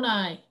 Stone,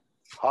 aye.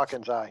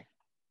 Hawkins, aye.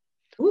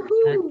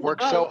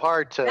 Worked so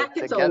hard to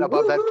get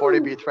above that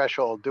 40B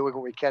threshold. Doing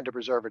what we can to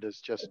preserve it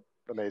is just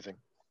amazing.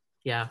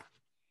 Yeah.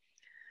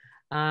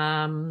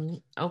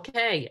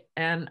 Okay,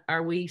 and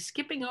are we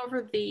skipping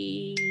over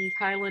the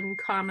Highland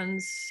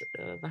Commons,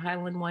 the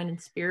Highland Wine and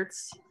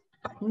Spirits?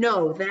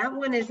 No, that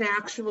one is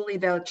actually,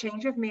 the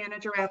change of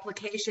manager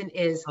application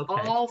is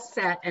all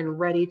set and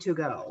ready to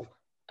go.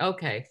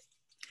 Okay,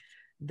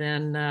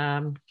 then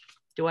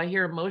do I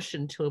hear a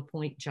motion to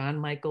appoint John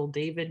Michael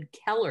David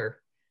Keller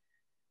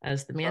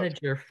as the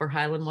manager for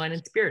Highland Wine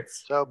and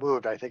Spirits? So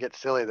moved. I think it's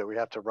silly that we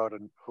have to vote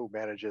on who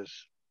manages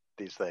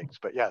these things,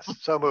 but yes,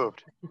 so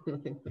moved.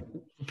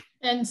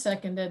 And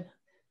seconded.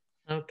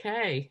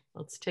 Okay,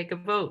 let's take a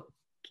vote.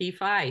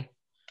 Keefe, aye.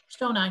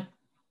 Stone, aye.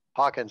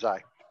 Hawkins,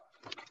 aye.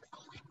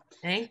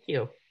 Thank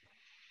you.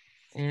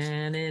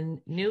 And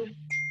in new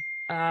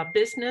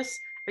business,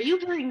 are you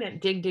hearing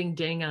that ding, ding,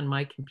 ding on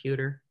my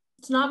computer?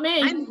 It's not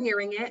me. I'm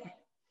hearing it.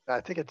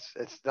 I think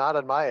it's not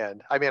on my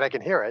end. I mean, I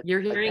can hear it.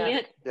 You're hearing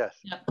it? Yes.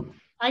 Yep.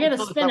 I got a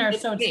spinner,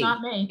 so it's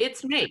not me.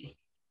 It's me.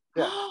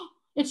 Yeah.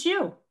 It's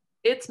you.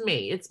 It's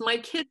me. It's my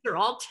kids are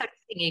all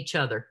texting each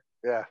other.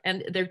 Yeah.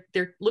 And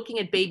they're looking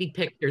at baby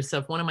pictures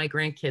of one of my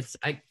grandkids.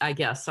 I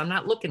guess I'm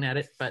not looking at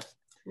it, but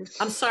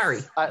I'm sorry.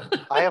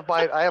 I have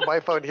my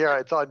phone here.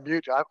 It's on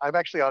mute. I'm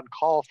actually on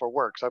call for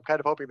work, so I'm kind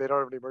of hoping they don't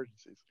have any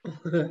emergencies.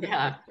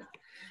 Yeah.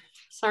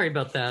 Sorry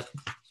about that.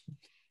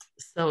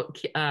 So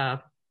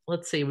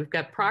let's see. We've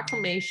got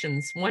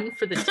proclamations. One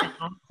for the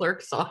town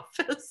clerk's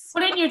office.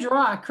 Put it in your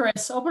drawer,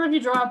 Chris. Open up your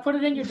drawer. Put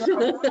it in your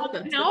drawer.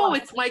 No,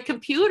 it's my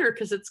computer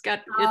because it's got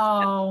it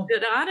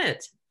on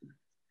it.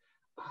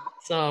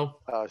 So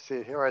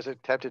see, here I was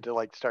tempted to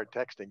like start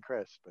texting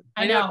Chris, but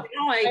I know.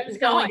 I was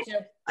going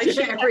to. I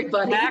should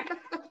everybody.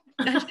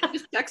 I should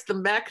just text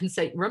them back and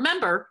say,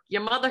 remember,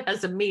 your mother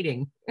has a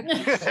meeting.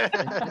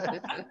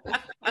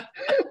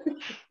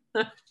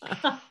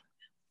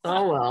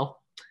 Oh well.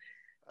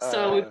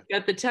 So we've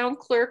got the town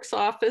clerk's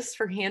office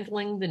for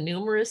handling the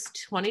numerous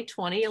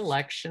 2020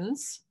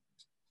 elections.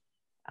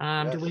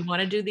 Yes. Do we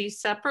want to do these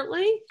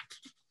separately?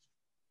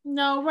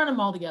 No, run them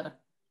all together.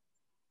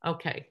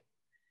 Okay.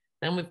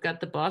 Then we've got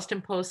the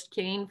Boston Post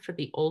cane for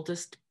the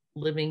oldest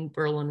living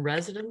Berlin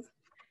resident,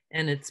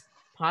 and it's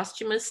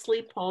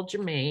posthumously Paul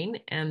Germain,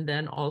 and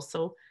then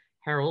also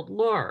Harold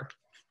Lohr.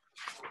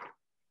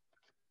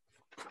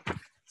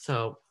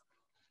 So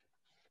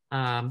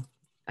I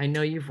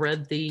know you've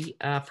read the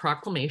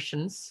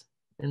proclamations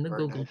in the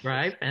Very Google nice.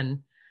 Drive,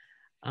 and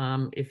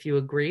if you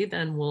agree,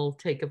 then we'll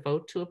take a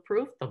vote to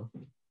approve them.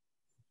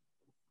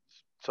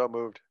 So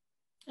moved.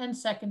 And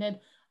seconded.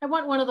 I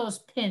want one of those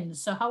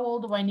pins. So how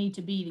old do I need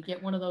to be to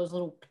get one of those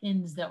little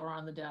pins that were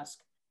on the desk?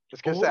 I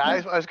was gonna say,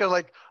 I was gonna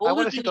like, I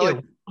want to see the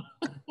like.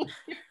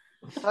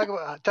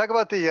 Talk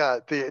about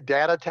the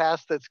data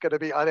task that's going to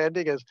be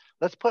unending. Is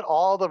let's put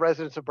all the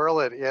residents of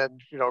Berlin in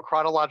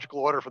chronological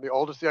order from the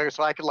oldest to the youngest,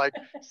 so I can like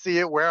see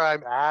it where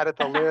I'm at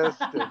the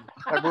list, and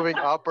I'm moving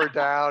up or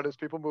down as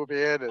people move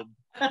in.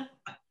 And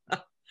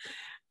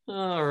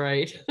all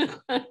right.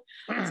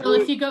 So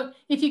if you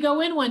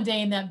go in one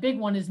day and that big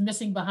one is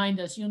missing behind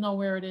us, you'll know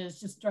where it is.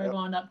 Just drive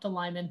on up to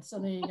Lyman. So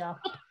there you go.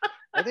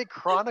 I think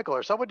Chronicle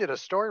or someone did a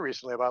story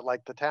recently about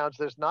like the towns.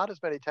 There's not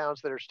as many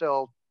towns that are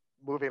still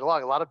moving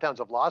along. A lot of towns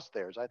have lost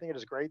theirs. I think it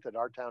is great that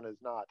our town is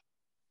not.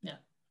 Yeah.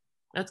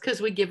 That's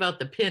because we give out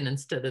the pin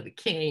instead of the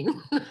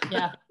cane.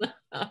 Yeah.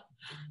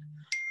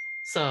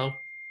 So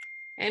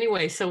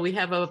anyway, so we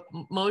have a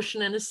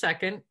motion and a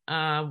second.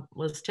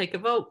 Let's take a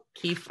vote.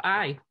 Keefe,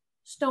 aye.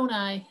 Stone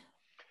eye.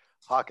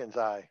 Hawkins,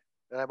 aye.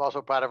 And I'm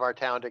also proud of our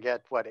town to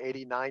get what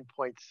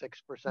 89.6%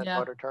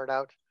 voter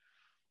turnout.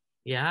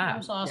 Yeah. That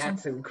was awesome.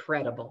 That's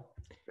incredible.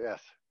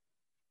 Yes.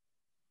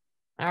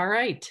 All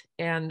right.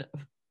 And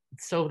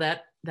so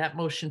that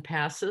motion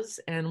passes,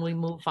 and we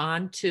move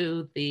on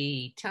to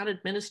the town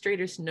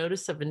administrator's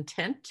notice of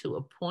intent to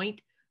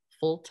appoint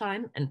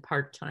full-time and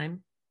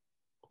part-time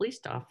police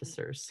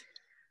officers.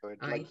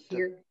 I'd like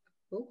to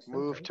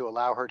move to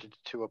allow her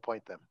to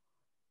appoint them.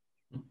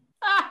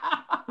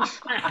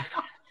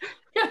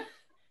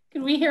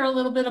 Can we hear a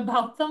little bit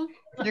about them?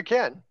 You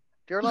can.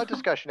 You're allowed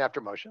discussion after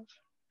motions.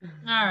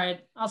 All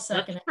right, I'll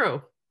second it.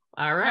 True.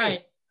 All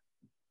right.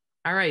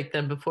 All right,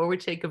 then before we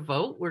take a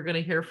vote, we're going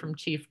to hear from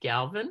Chief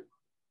Galvin.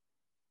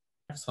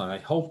 Excellent. I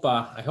hope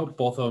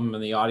both of them in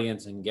the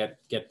audience and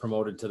get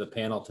promoted to the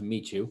panel to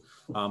meet you.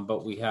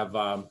 But we have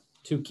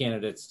two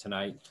candidates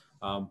tonight.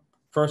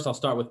 First, I'll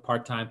start with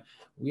part-time.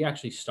 We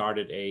actually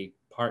started a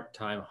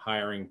part-time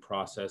hiring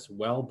process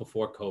well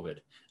before COVID,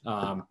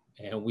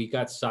 and we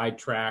got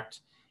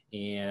sidetracked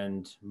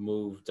and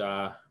moved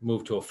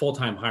to a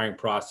full-time hiring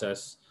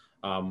process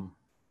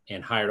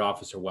and hired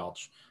Officer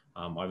Welch.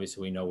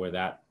 Obviously, we know where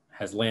that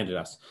has landed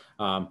us.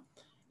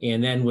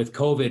 And then with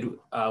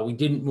COVID, we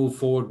didn't move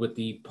forward with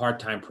the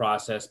part-time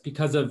process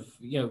because of,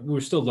 we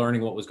were still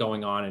learning what was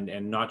going on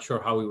and not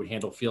sure how we would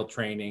handle field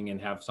training and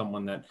have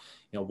someone that,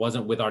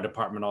 wasn't with our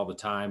department all the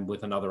time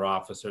with another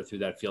officer through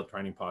that field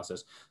training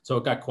process. So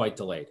it got quite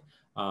delayed.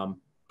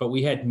 But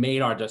we had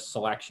made our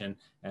selection,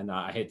 and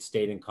I had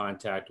stayed in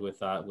contact with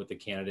the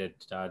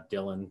candidate,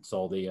 Dylan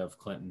Soldi of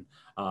Clinton,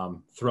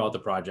 throughout the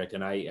project.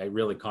 And I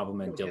really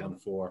compliment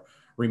Dylan for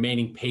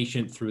remaining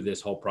patient through this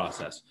whole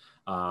process.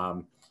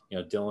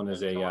 Dylan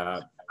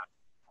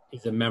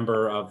is a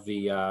member of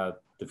the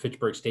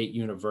Fitchburg State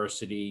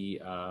University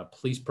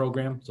police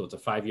program. So it's a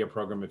 5-year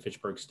program at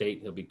Fitchburg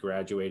State. He'll be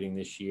graduating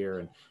this year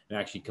and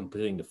actually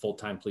completing the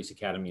full-time police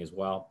academy as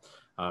well.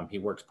 He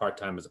works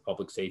part-time as a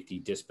public safety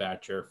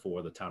dispatcher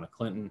for the town of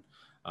Clinton.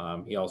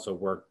 He also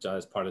worked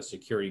as part of the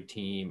security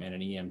team and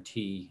an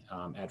EMT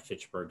at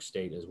Fitchburg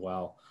State as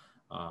well,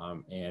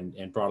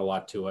 and brought a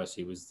lot to us.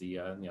 He was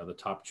the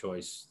top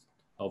choice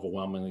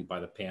overwhelmingly by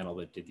the panel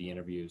that did the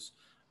interviews,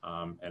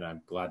 and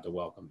I'm glad to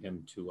welcome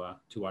him to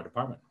our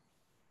department.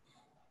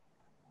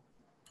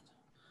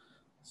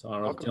 So I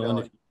don't know, if Dylan,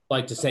 if you'd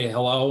like to say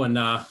hello and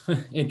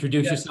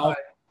introduce yourself.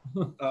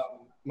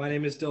 My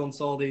name is Dylan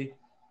Soldi.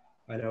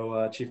 I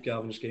know Chief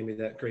Galvin just gave me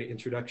that great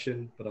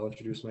introduction, but I'll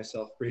introduce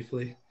myself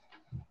briefly.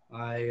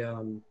 I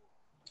am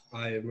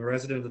a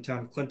resident of the town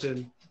of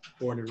Clinton,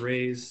 born and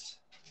raised.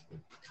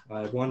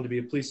 I wanted to be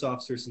a police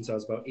officer since I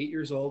was about 8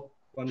 years old.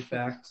 Fun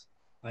fact,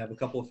 I have a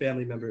couple of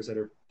family members that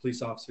are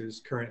police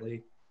officers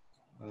currently.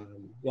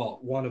 Well,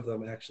 one of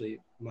them actually,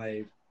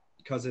 my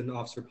cousin,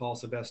 Officer Paul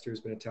Sylvester,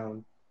 has been a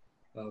town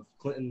of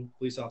Clinton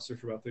police officer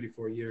for about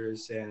 34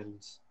 years,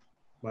 and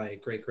my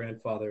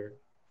great-grandfather,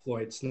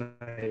 Floyd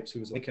Snipes, who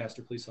was a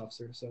Lancaster police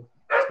officer. So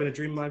it's been a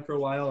dream of mine for a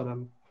while, and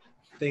I'm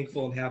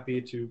thankful and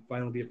happy to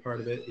finally be a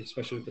part of it,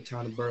 especially with the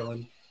town of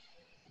Berlin.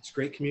 It's a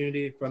great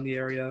community from the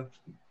area.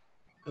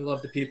 I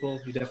love the people.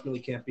 You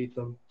definitely can't beat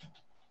them.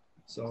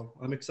 So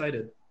I'm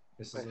excited.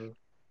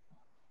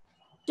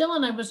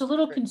 Dylan, I was a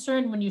little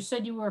concerned when you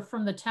said you were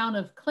from the town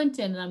of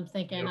Clinton, and I'm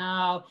thinking,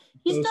 oh,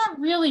 he's not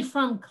really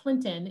from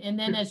Clinton. And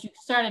then as you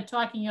started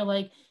talking, you're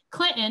like,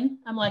 Clinton.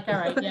 I'm like, all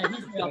right, yeah,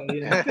 he's real.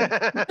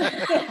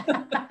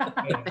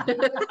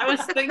 I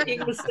was thinking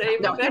the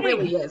same thing. It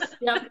really is.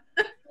 Yep.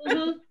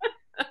 Mm-hmm.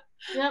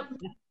 Yep.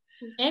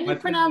 And you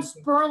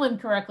pronounced Berlin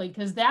correctly,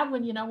 because that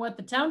one, you know what,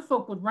 the town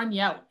folk would run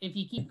you out if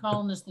you keep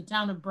calling us the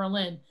town of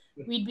Berlin.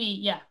 we'd be,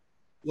 yeah.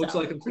 Looks So.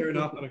 like I'm starting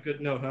off on a good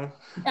note, huh?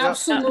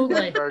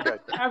 Absolutely. Very good.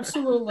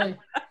 Absolutely.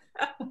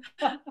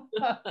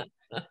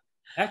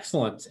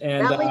 Excellent.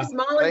 And That leaves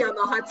Molly on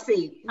the hot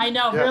seat. I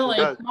know, Yes, really.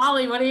 it does.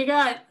 Molly, what do you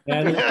got?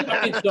 and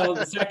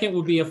the second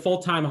would be a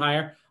full-time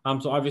hire.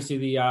 So obviously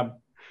the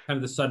kind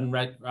of the sudden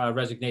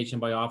resignation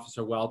by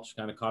Officer Welch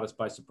kind of caught us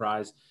by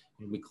surprise,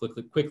 and we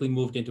quickly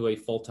moved into a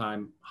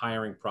full-time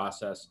hiring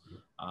process.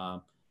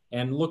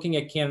 And looking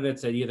at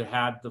candidates that either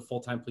had the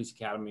full-time police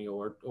academy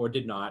or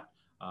did not.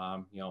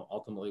 You know,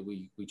 ultimately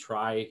we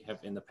have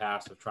in the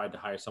past tried to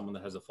hire someone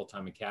that has a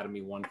full-time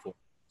academy, one for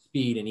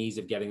speed and ease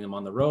of getting them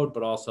on the road,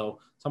 but also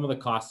some of the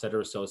costs that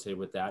are associated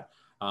with that.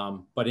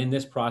 But in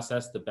this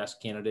process, the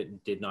best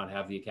candidate did not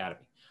have the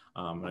academy.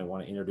 And I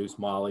want to introduce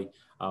Molly.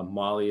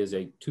 Molly is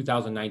a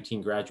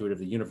 2019 graduate of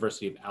the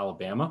University of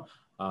Alabama.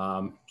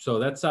 So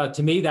that's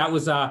to me, that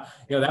was you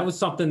know, that was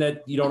something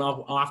that you don't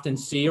often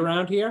see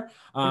around here.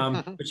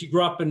 But she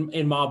grew up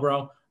in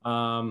Marlboro.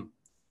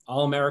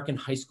 All-American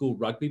high school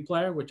rugby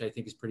player, which I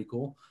think is pretty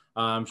cool.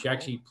 She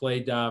actually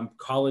played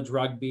college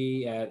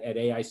rugby at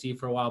AIC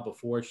for a while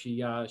before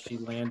she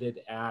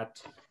landed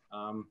at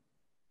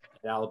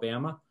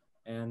Alabama,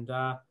 and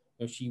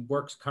you know, she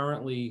works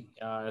currently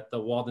at the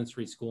Walden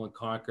Street School in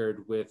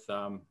Concord with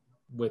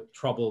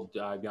troubled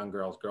young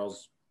girls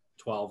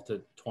 12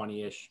 to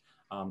 20-ish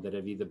that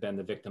have either been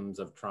the victims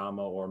of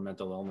trauma or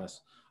mental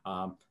illness.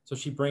 So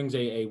she brings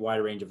a wide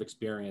range of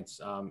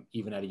experience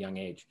even at a young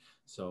age.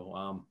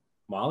 So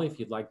Molly, if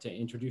you'd like to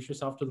introduce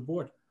yourself to the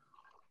board.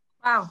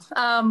 Wow.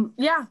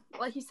 Yeah,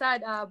 like you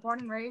said,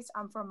 born and raised,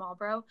 I'm from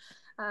Marlboro.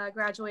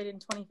 Graduated in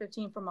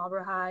 2015 from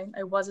Marlboro High.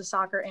 I was a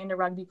soccer and a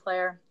rugby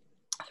player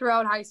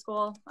throughout high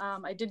school.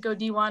 I did go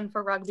D1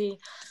 for rugby,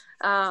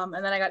 and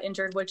then I got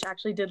injured, which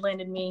actually did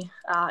landed me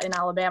in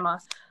Alabama.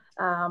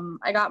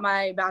 I got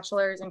my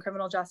bachelor's in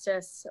criminal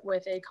justice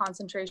with a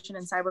concentration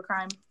in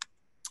cybercrime,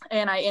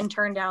 and I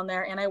interned down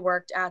there, and I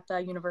worked at the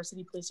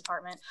University Police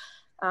Department.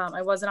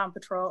 I wasn't on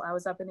patrol. I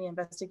was up in the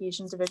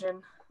investigations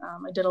division.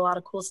 I did a lot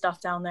of cool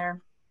stuff down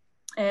there.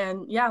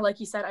 And yeah,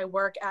 like you said, I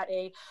work at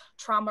a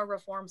trauma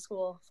reform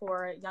school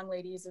for young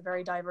ladies, a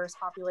very diverse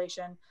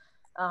population.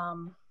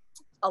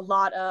 A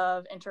lot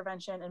of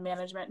intervention and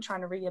management, trying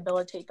to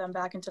rehabilitate them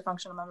back into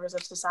functional members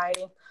of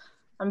society.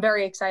 I'm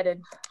very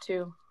excited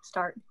to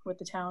start with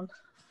the town.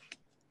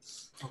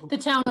 The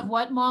town of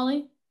what,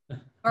 Molly?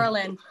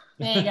 Berlin.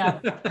 There you go.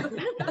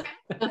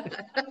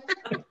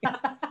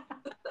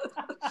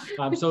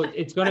 So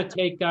it's going to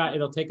take,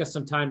 it'll take us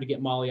some time to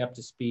get Molly up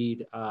to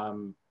speed.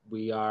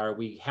 We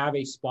have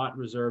a spot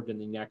reserved in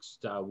the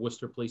next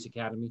Worcester Police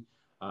Academy.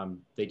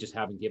 They just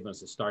haven't given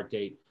us a start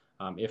date.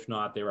 If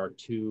not, there are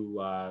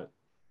two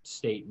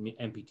state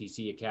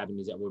MPTC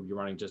academies that will be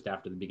running just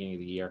after the beginning of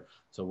the year.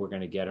 So we're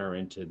going to get her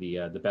into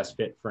the best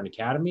fit for an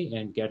academy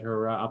and get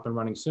her up and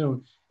running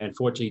soon. And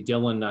fortunately,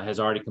 Dylan has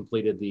already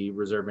completed the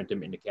reserve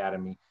intermittent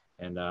academy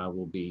and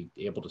will be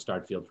able to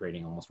start field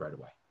training almost right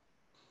away.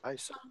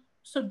 Nice.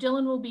 So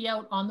Dylan will be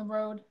out on the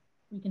road.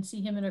 We can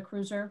see him in a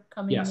cruiser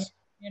coming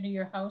into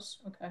your house.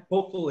 Okay.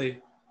 Hopefully.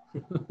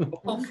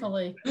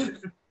 Hopefully.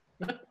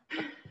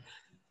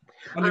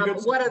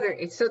 What other?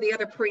 So the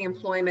other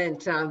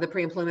pre-employment, the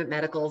pre-employment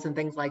medicals and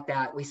things like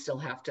that, we still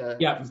have to.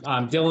 Yeah,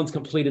 Dylan's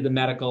completed the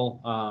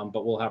medical,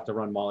 but we'll have to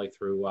run Molly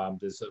through.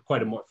 There's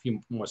quite a few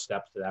more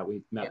steps to that.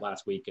 We met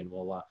last week, and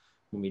we'll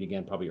meet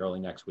again probably early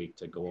next week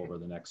to go over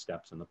the next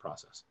steps in the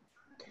process.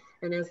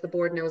 And as the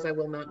board knows, I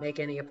will not make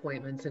any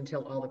appointments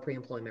until all the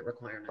pre-employment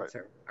requirements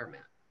are met.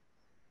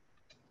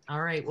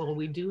 All right. Well,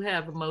 we do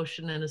have a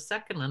motion and a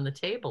second on the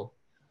table.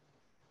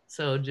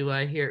 So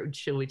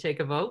should we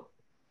take a vote?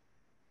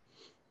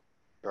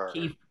 Sure.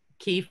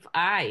 Keefe,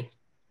 aye.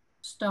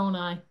 Stone,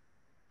 aye.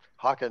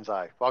 Hawkins,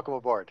 aye. Welcome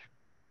aboard.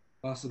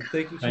 Awesome.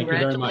 Thank you so Thank much.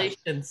 you very much.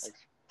 Congratulations.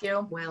 Thank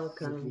you.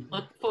 Welcome.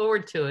 Look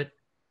forward to it.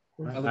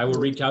 I will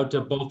reach out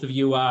to both of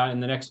you in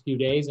the next few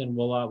days, and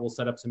we'll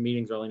set up some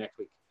meetings early next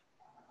week.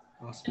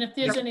 Awesome. And if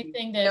there's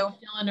anything that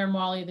Dylan or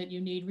Molly that you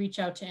need, reach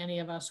out to any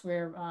of us.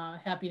 We're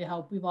happy to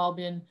help. We've all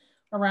been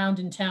around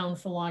in town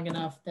for long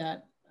enough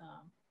that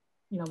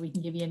we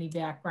can give you any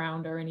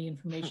background or any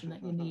information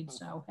that you need.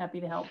 So happy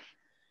to help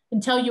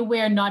and tell you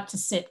where not to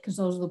sit, because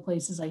those are the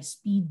places I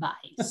speed by.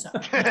 So.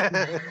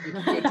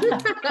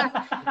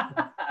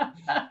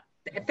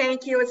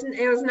 Thank you.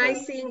 It was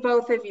nice seeing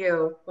both of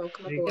you.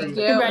 Welcome aboard. Thank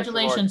you.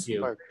 Congratulations. Thank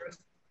you.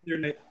 Your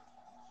name.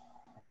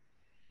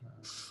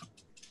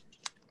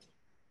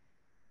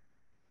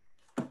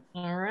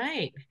 All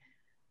right.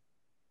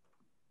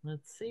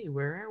 Let's see,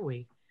 where are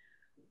we?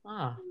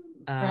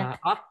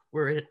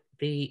 We're at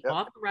the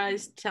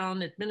authorized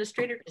town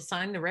administrator to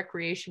sign the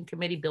recreation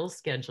committee bill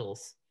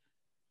schedules.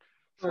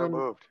 So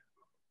moved.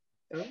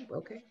 Oh,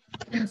 okay.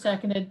 And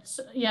seconded.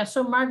 So, yeah.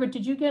 So Margaret,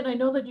 did you get? I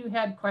know that you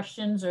had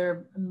questions,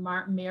 or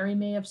Mary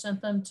may have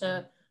sent them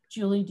to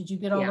Julie. Did you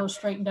get all those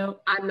straightened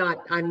out? I'm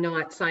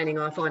not signing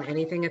off on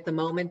anything at the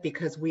moment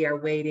because we are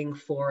waiting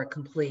for a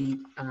complete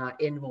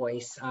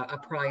invoice, a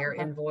prior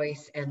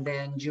invoice, and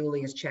then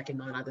Julie is checking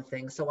on other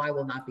things. So I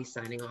will not be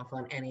signing off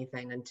on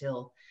anything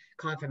until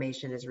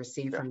confirmation is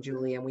received from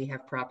Julie and we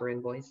have proper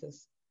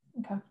invoices.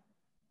 Okay.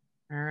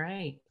 All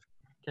right.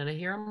 Did I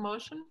hear a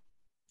motion?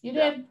 You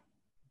did.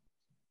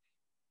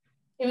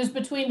 It was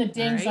between the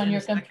dings right, on and your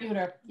a second.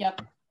 computer.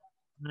 Yep.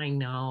 I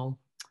know.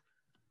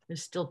 They're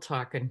still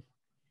talking.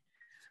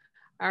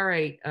 All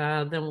right,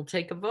 then we'll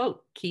take a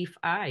vote. Keefe,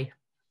 aye.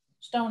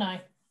 Stone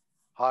eye.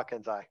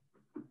 Hawkins, aye.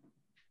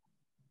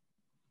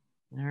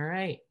 All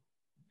right.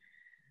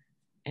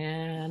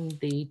 And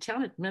the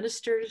town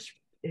administrator's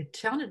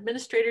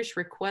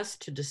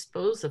request to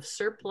dispose of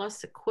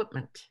surplus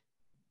equipment.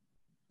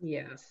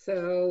 Yeah,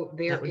 so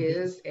there That would be-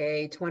 is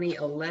a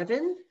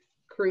 2011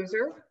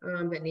 cruiser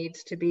that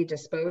needs to be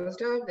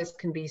disposed of. This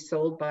can be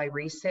sold by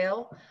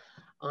resale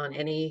on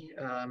any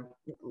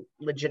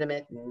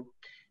legitimate and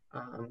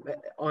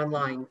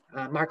online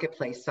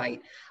marketplace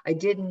site. I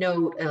did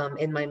note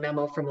in my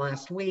memo from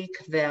last week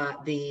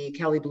that the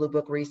Kelly Blue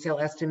Book resale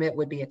estimate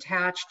would be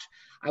attached.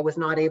 I was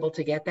not able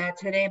to get that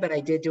today, but I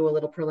did do a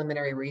little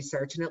preliminary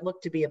research and it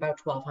looked to be about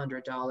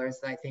 $1,200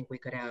 I think we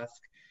could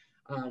ask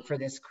for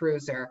this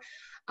cruiser.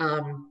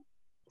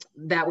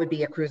 That would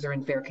be a cruiser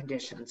in fair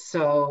condition.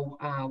 So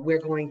we're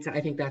going to, I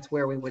think that's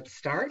where we would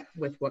start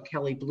with what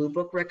Kelly Blue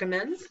Book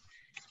recommends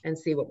and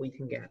see what we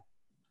can get.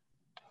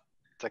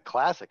 It's a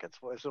classic.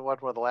 Isn't one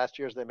of the last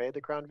years they made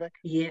the Crown Vic?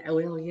 Yeah,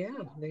 well, yeah,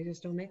 they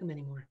just don't make them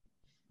anymore.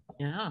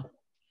 Yeah.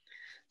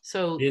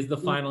 So It is the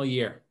final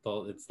year.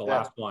 It's the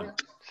last one.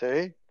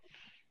 See,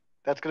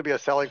 that's going to be a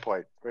selling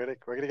point. We're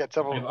going to get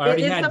several I've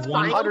already It is had the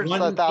one, final- hundreds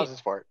of thousands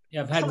for it.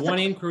 Yeah, I've had one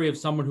inquiry of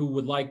someone who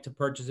would like to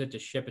purchase it to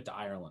ship it to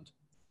Ireland.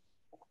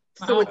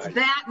 So it's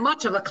that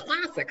much of a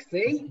classic,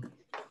 see?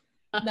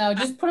 No,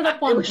 just put it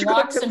up on We should go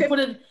blocks to and put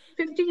it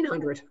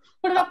 1,500.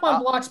 Put it up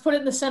on blocks, put it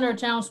in the center of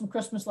town, some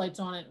Christmas lights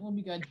on it. We'll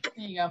be good.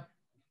 There you go.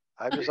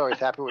 I'm just always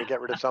happy when we get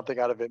rid of something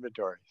out of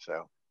inventory.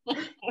 So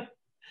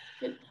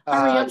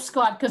Hurry up,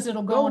 Scott, because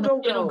it'll go in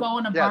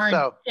a barn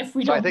so, if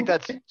we so don't. I think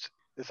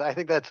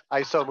that's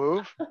ISO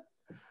move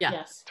yeah.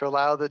 Yes. to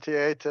allow the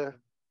TA to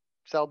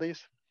sell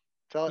these.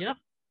 Sell it. Yep.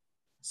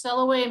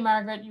 Sell away,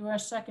 Margaret. You are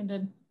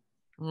seconded.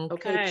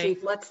 Okay,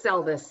 Chief, let's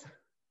sell this.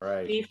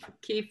 Right.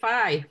 Keefe,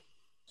 aye.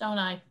 Don't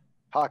I?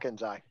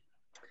 Hawkins, aye.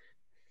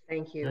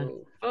 Thank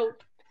you.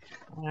 Vote.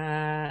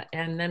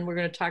 And then we're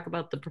going to talk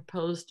about the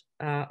proposed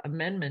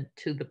amendment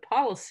to the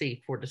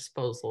policy for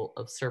disposal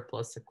of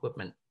surplus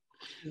equipment.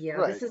 Yeah,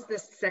 Right. This is the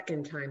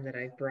second time that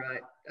I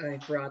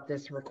brought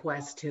this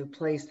request to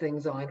place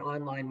things on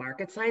online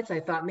market sites. I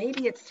thought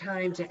maybe it's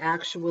time to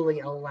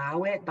actually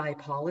allow it by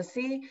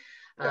policy.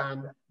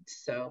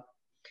 So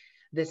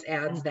this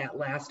adds that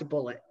last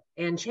bullet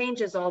and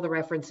changes all the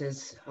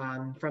references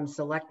from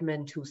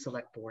selectmen to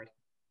select board.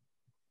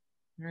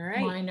 All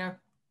right. Minor.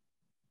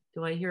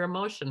 Do I hear a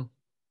motion?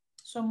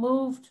 So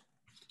moved.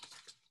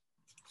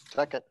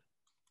 Second.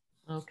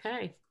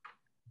 Okay.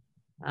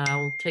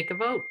 We'll take a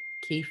vote.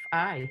 Keefe,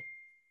 aye.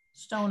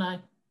 Stone eye.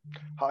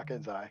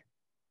 Hawkins, aye.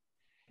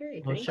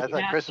 Okay, Motion I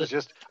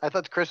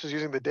thought Chris was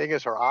using the ding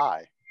as her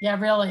eye. Yeah,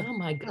 really. Oh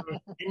my God.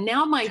 And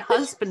now my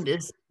husband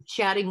is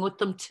chatting with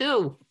them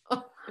too.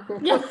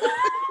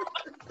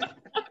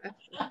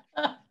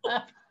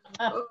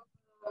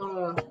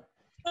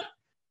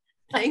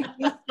 Thank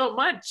you so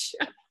much.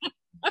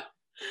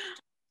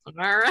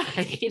 All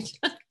right.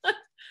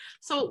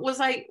 So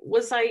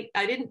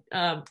I didn't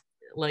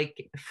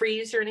like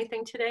freeze or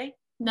anything tonight?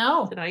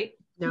 No.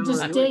 No,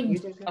 Just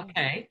dinged.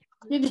 Okay.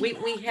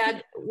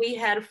 We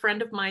had a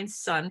friend of mine's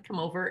son come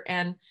over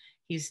and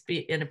he's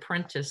an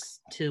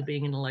apprentice to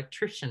being an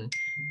electrician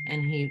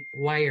and he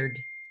hardwired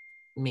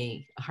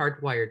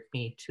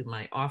me to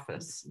my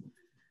office.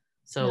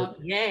 So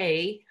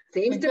yay.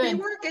 Seems to be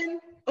working.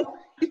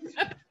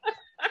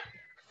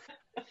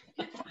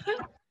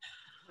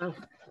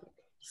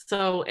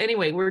 So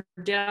anyway, we're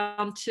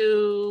down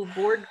to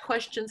board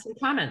questions and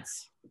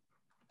comments.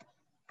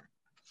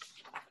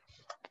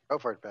 Go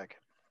for it, Beck.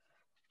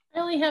 I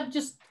only have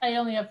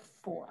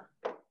 4.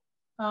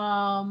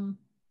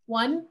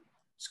 One,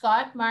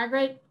 Scott,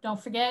 Margaret, don't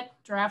forget,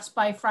 drafts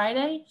by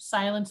Friday,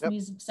 silence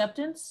means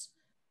acceptance.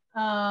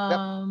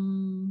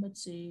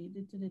 Let's see.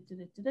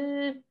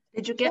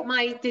 Did you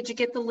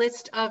get the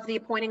list of the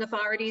appointing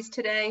authorities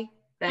today?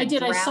 I did.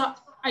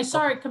 Draft? I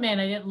saw it come in.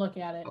 I didn't look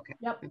at it. Okay.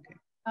 Yep. Okay.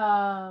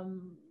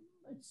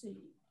 Let's see.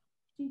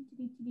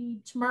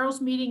 Tomorrow's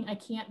meeting I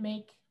can't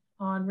make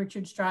on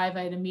Richards Drive.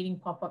 I had a meeting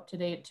pop up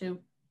today at 2.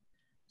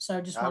 So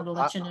I just wanted to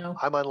let you know.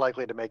 I'm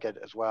unlikely to make it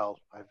as well.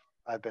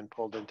 I've been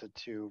pulled into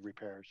 2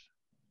 repairs.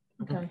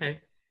 Okay.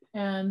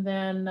 And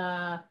then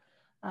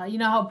you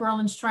know how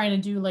Berlin's trying to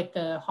do like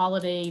the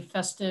holiday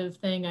festive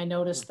thing? I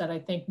noticed that I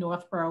think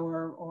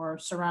Northborough or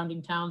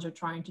surrounding towns are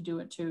trying to do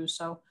it too.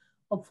 So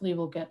hopefully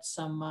we'll get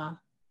some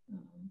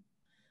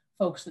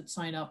folks that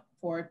sign up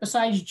for it.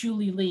 Besides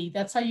Julie Lee,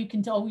 that's how you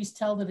can always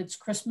tell that it's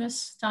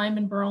Christmas time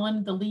in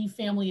Berlin. The Lee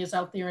family is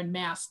out there in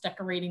mass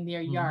decorating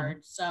their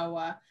yard. So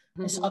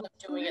I saw them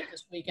doing it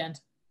this weekend.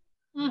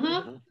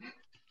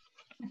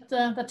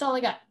 That's all I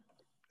got.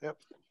 Yep.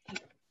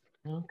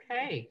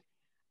 Okay.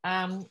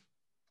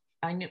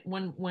 I knew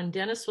when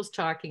Dennis was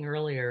talking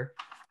earlier,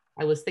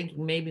 I was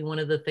thinking maybe one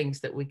of the things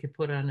that we could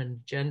put on an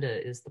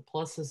agenda is the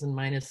pluses and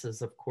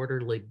minuses of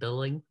quarterly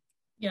billing.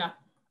 Yeah.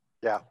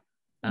 Yeah.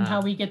 And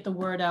how we get the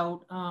word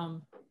out.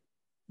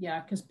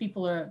 Yeah, because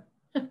people are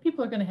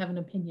going to have an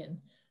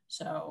opinion,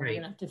 so we're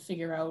going to have to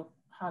figure out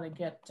how to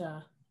get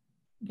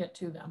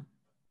to them.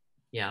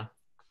 Yeah.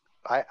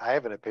 I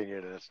have an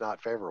opinion and it's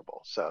not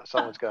favorable. So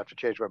someone's going to have to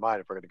change my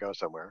mind if we're going to go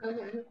somewhere.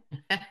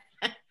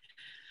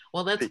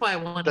 Well, that's why I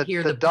want to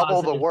hear the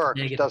double the work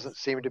negatives. doesn't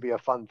seem to be a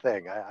fun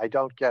thing. I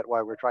don't get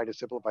why we're trying to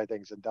simplify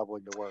things and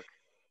doubling the work.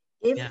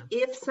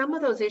 If some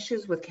of those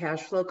issues with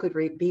cash flow could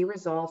be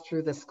resolved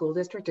through the school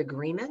district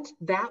agreement,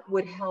 that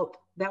would help.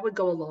 That would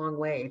go a long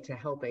way to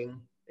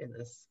helping in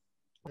this.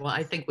 Well,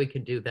 I think we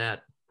can do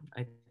that.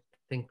 I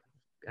think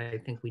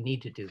we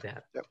need to do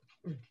that. Yep.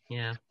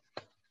 Yeah.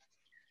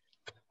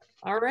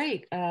 All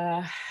right.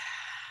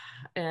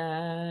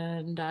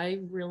 And I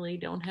really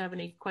don't have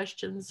any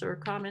questions or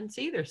comments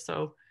either.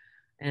 So,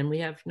 and we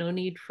have no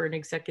need for an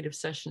executive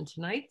session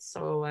tonight.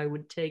 So I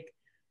would take.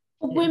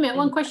 Wait a minute,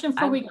 one question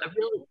before we go.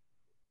 Really,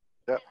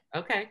 yep.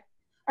 Okay.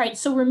 All right,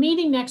 so we're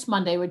meeting next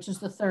Monday, which is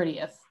the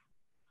 30th.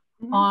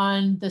 Mm-hmm.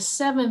 On the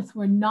 7th,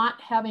 we're not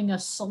having a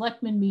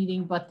selectmen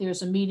meeting, but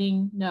there's a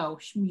meeting. No,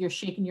 you're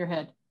shaking your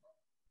head.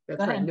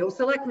 That's right. No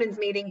selectmen's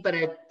meeting, but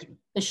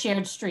the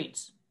shared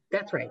streets.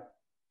 That's right.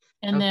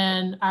 And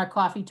then our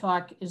coffee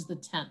talk is the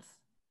 10th.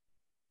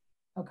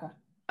 Okay.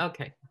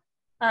 Okay.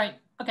 All right.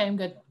 Okay, I'm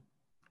good.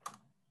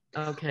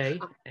 Okay.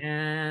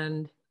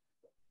 And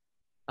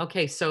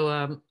okay,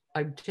 so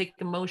I take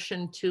the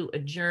motion to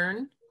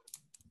adjourn.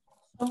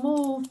 So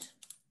moved.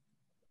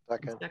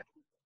 Second.